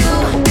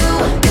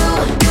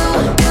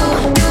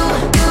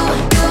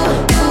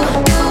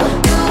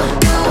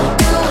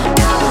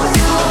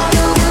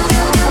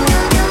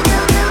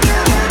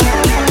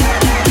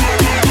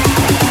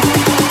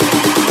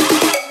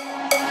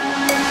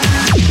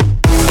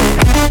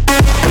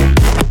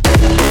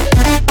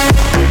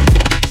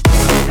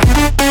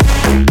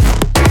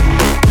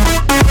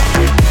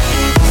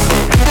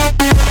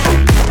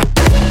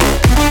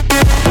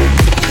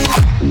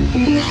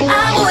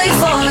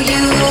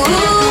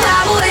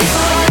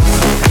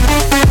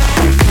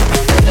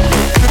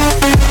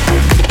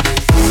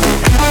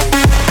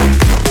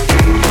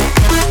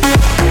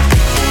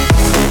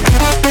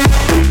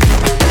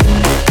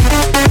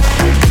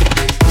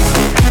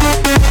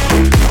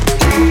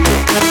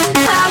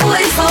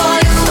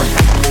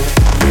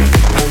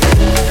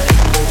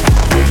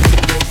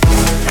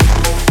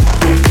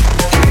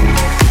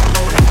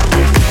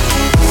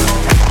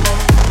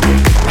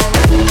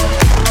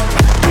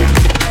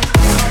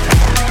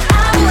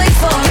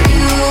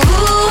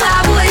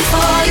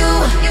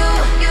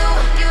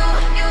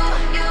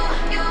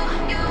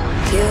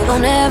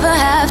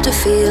 have to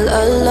feel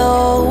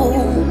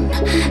alone.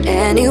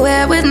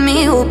 Anywhere with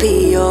me will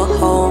be your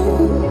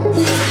home.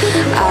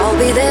 I'll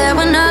be there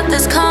when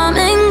others come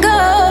and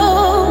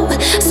go.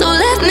 So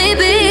let me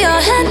be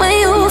your hand when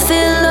you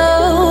feel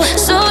low.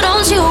 So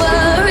don't you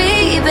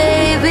worry,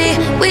 baby.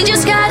 We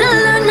just gotta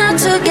learn how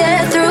to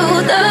get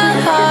through the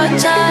hard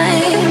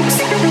times.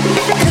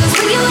 'Cause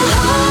when you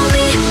hold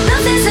me,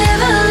 nothing's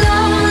ever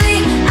lonely.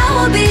 I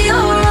will be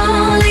your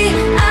only.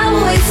 I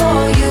will wait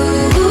for you.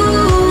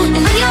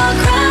 And when you're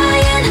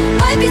crying,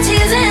 wipe your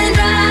tears and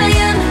dry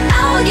 'em.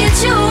 I will get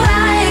you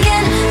high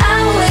again. I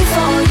will wait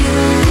for you.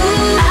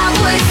 I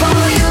will wait for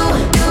you.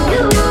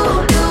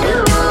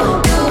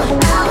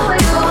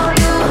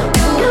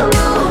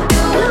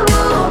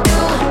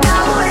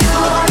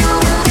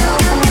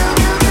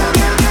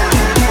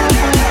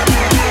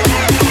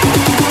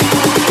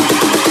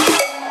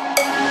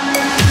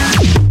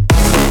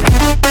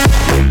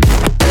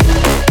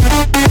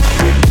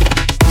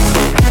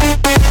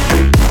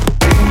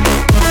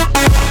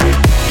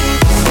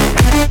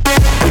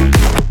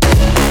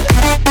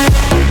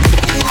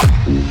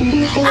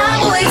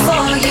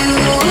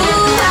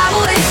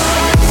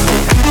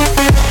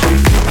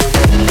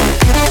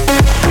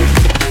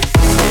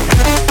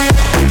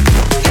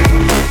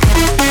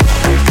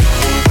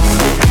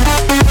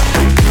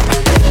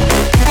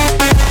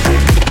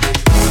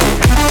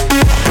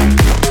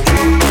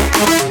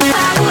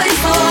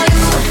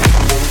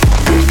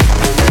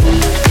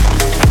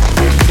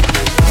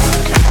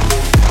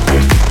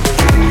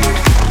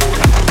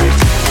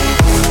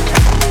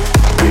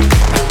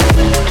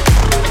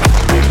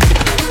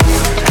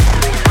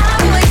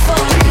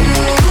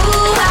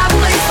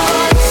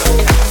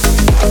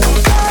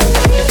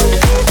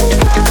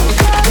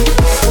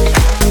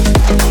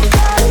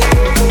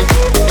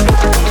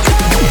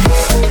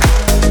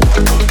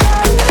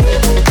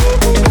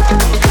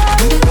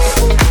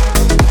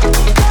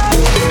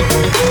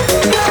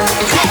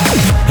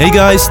 Hey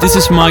guys, this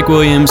is Mike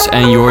Williams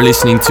and you're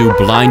listening to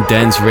Blind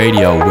Dance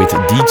Radio with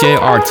DJ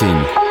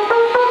Artin.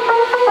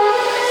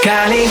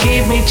 Kylie,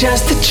 give me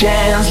just a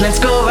chance, let's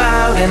go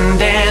out and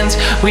dance.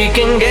 We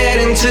can get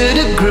into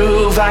the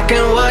groove, I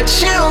can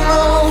watch you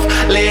move.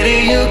 Later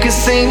you can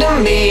sing to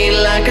me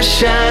like a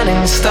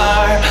shining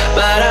star.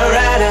 But I'd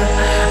rather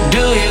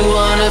do you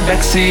on the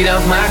backseat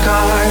of my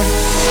car.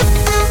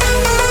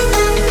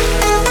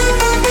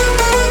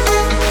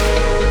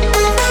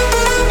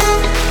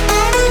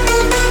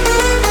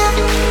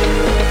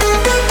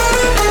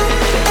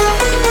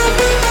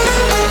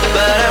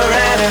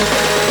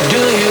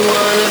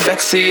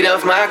 Backseat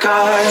of my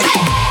car.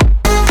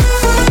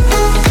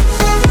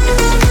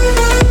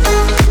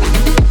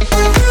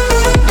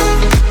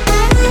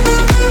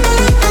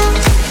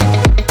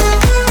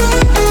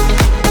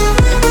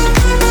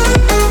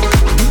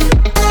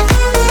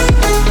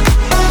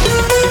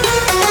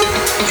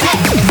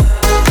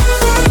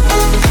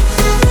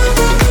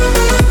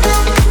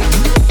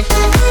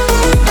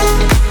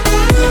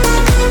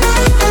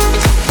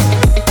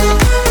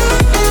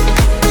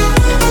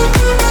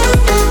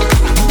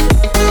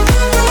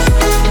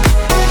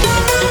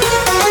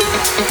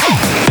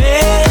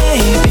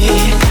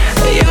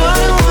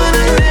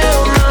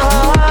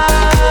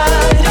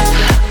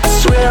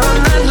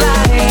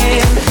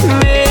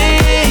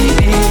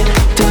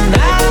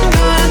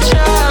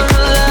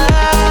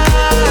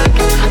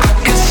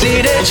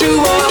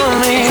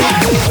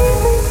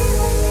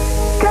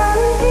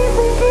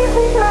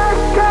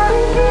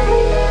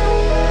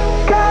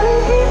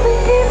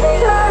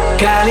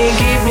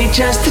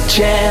 Just a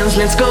chance,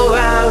 let's go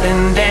out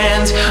and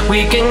dance.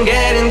 We can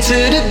get into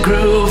the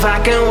groove, I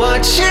can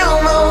watch you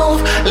move.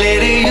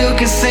 Later you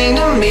can sing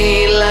to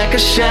me like a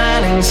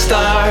shining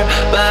star.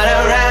 But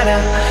I'd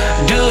rather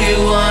do you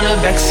on the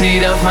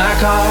backseat of my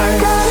car.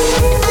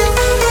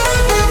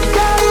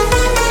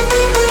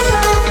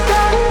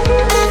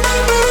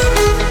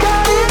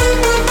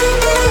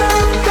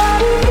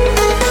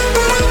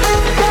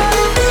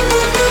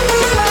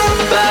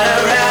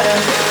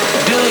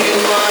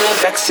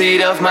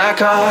 Backseat of my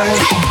car.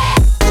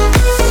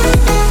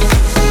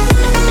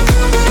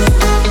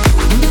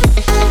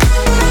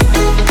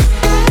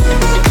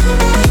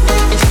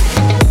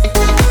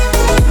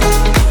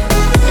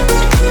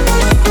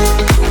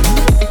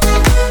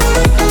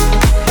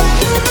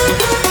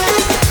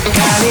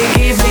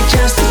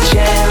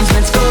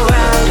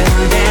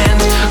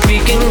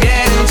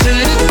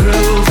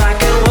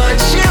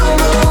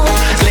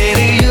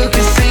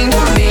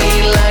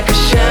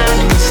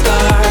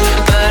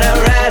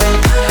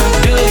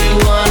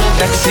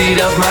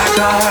 Of my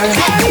car.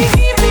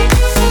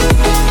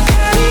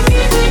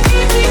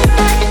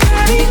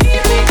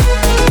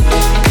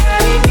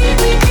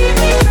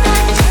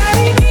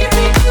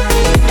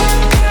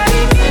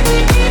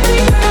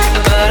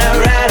 But I'd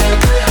rather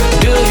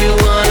do you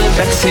on the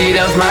backseat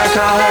of my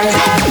car.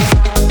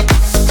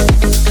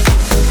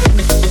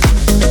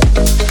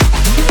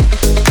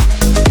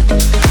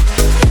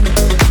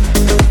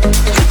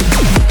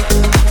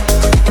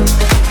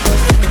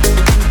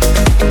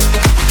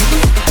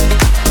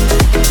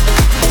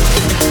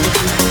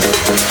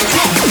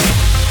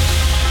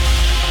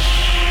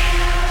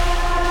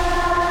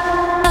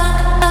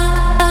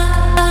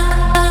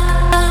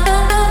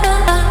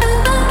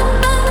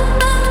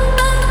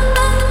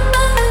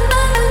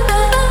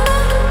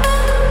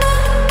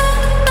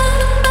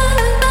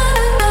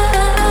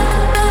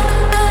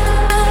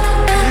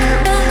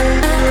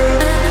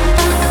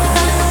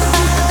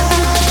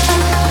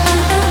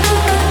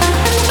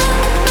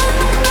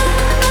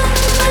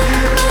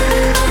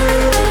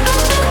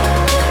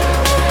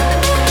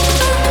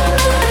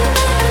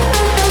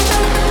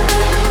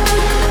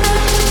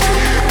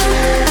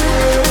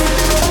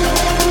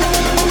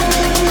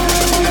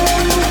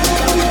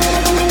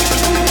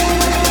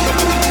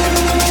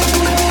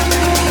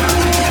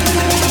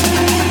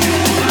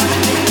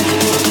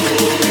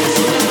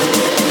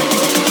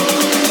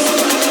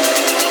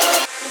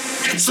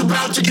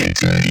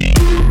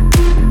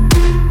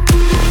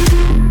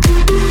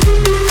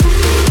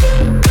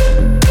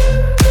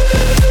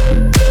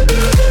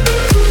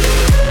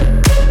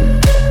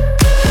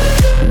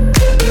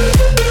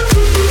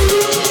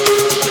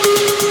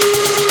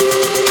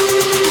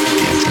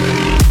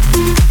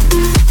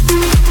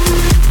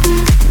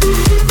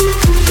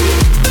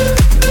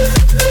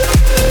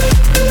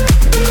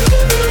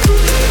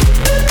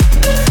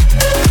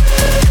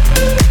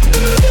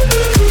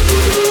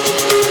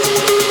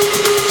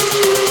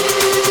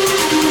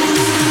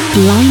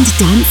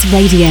 Dance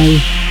Radio.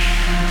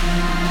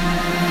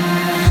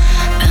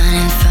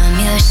 Running from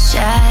your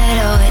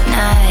shadow at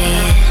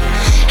night.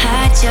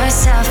 Hide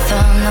yourself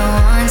from the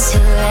ones who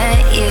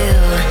let you.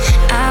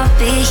 I'll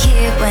be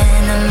here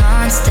when the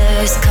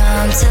monsters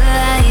come to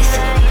life.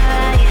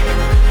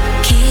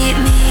 Keep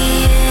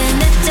me in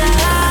the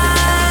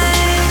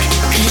dark,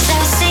 'cause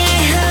I see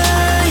who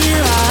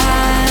you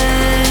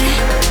are.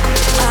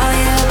 All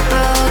your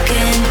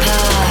broken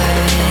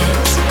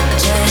parts,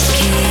 just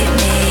keep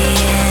me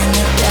in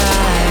the dark.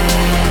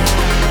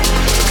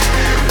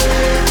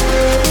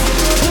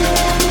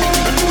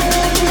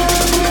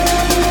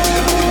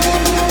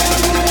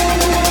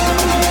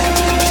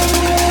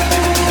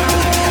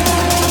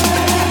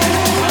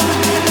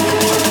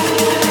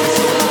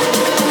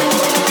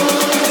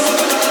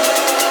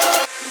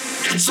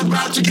 It's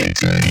about to get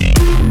dirty.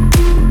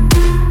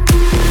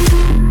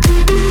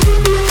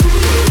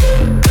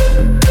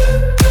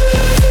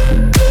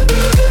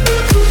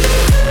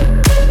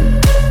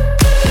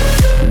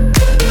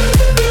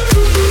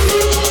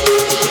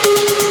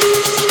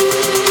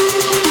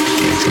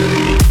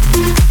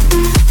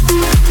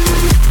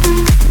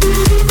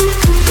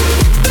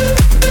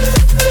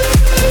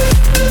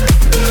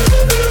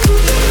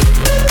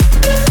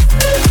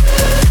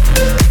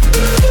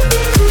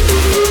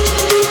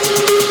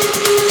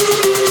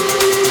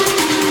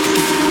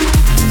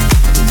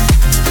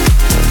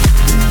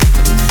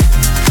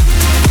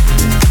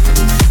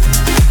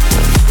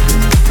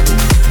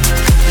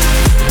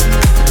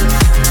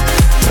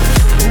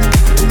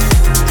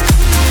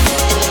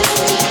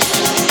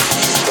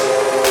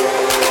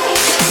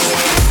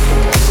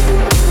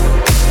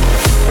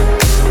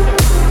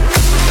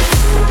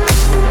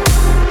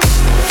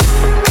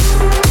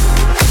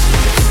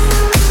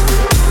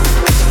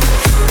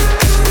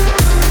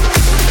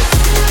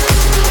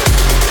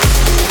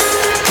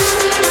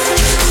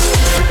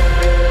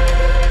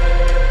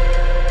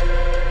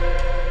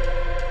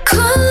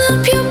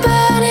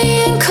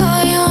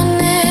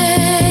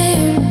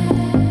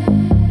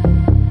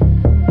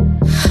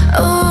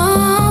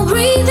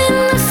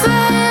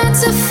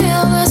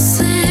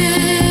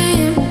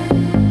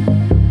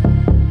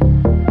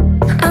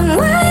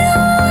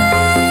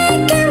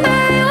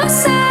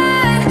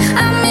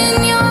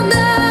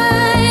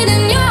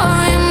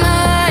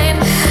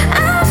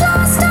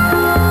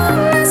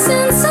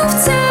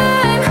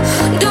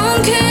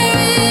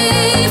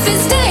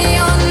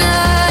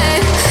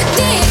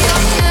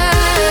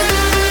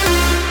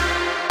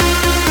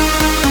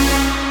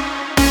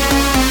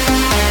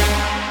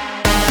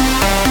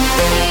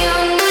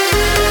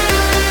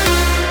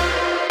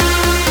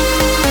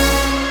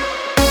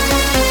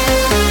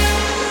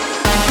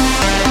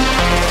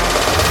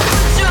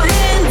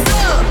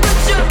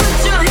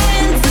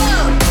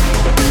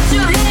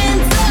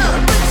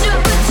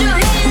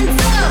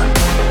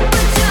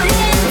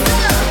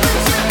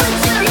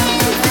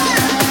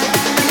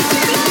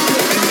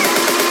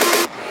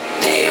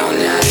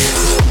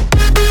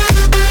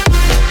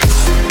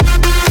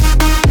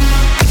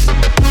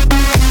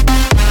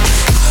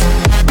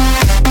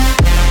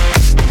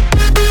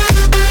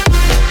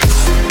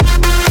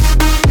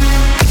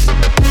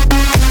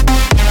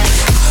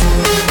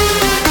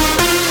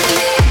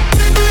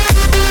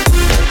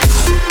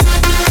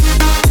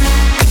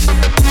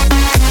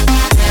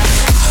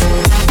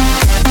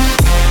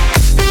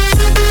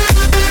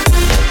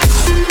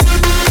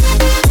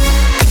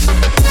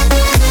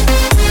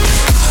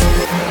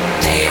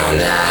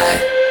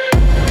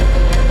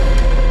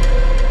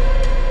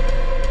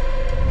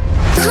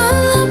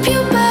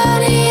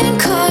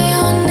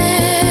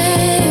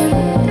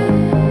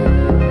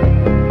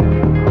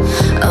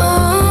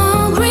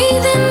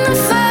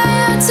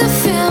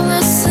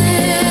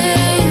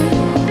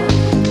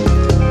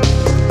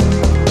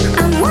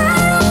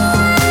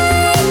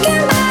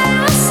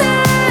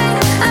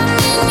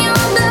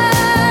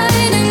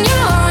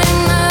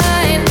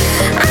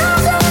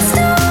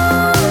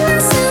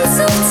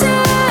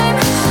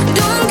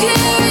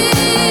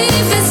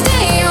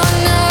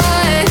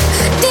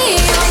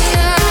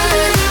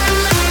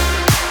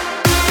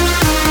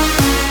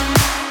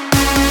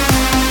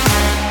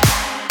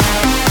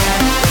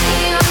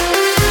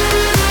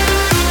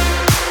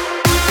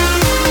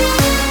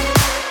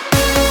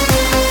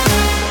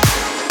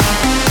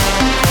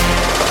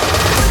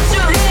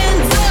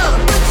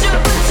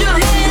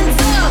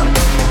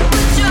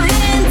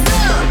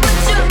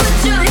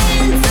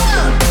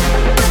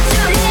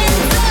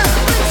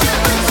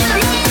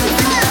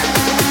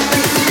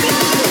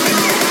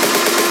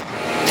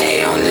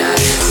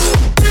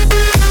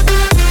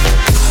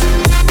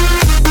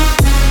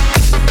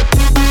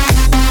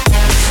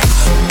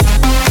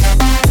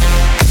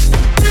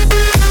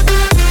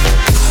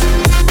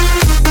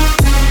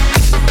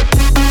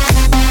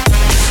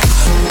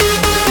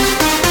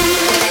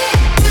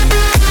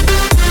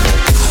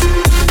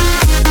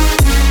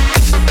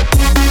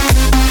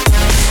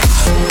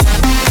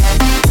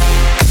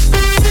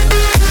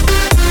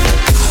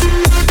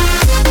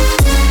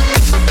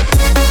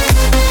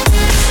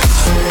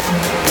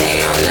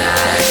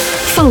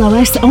 follow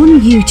us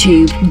on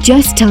YouTube.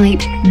 Just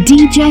type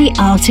DJ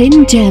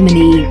Artin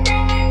Germany.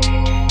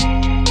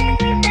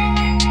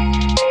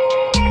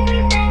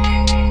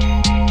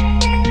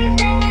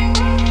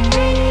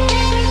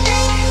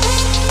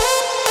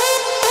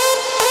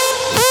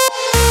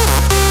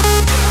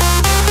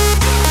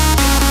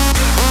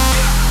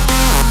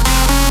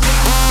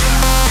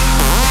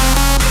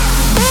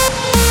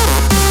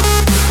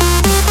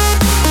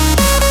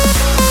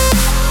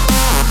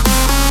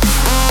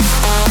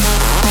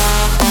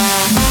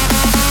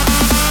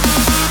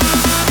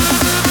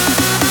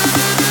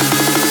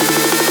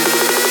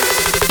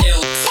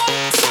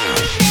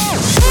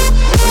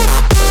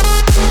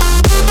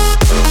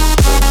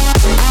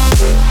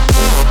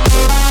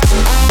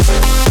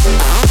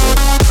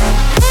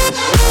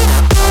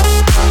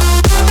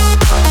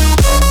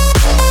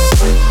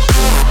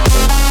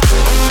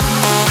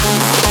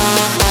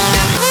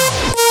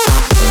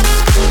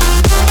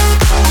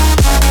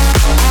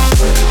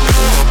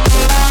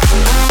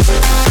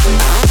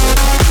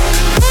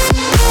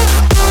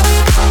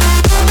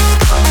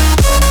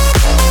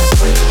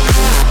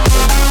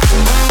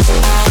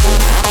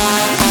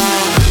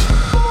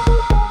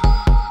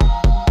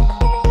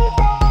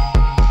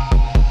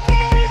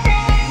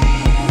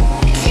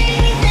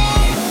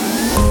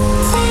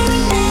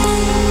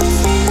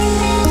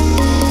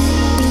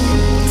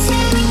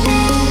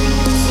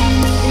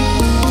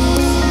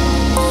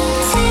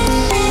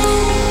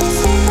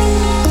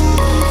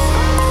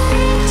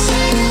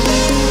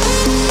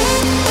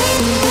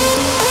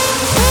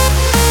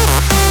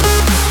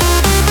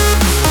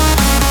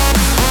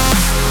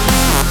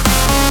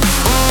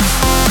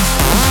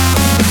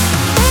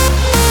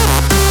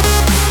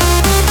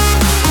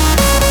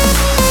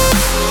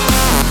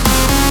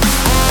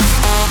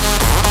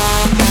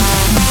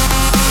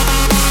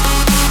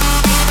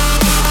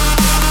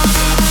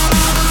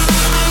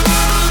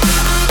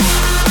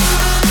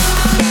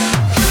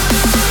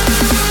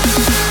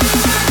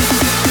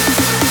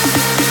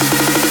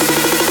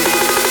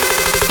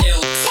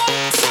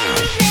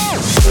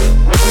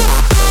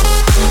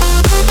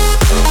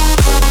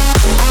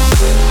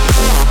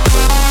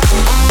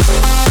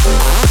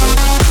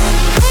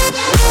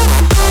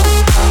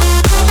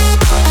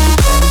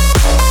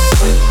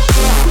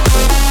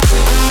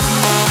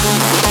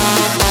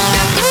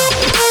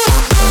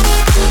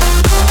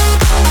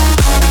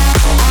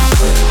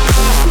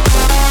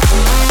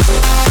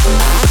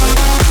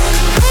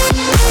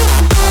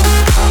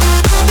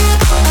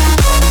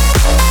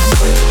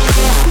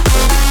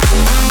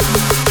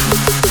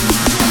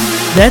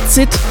 That's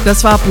it,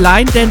 das war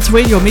Blind Dance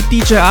Radio mit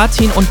DJ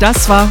Artin und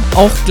das war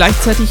auch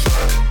gleichzeitig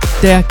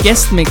der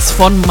Guestmix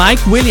von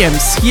Mike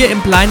Williams hier im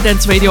Blind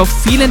Dance Radio.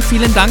 Vielen,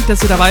 vielen Dank,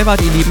 dass ihr dabei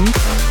wart, ihr Lieben.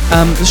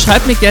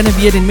 Schreibt mir gerne,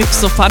 wie ihr den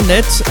Mix so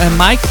fandet.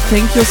 Mike,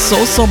 thank you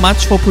so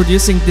much for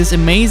producing this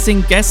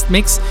amazing guest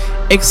mix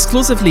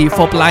exclusively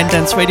for Blind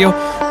Dance Radio.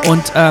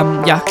 Und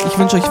ich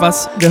wünsche euch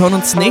was. Wir hören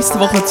uns nächste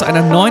Woche zu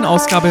einer neuen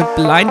Ausgabe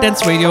Blind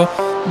Dance Radio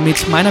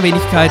mit meiner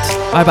Wenigkeit.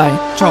 Bye bye.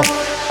 Ciao.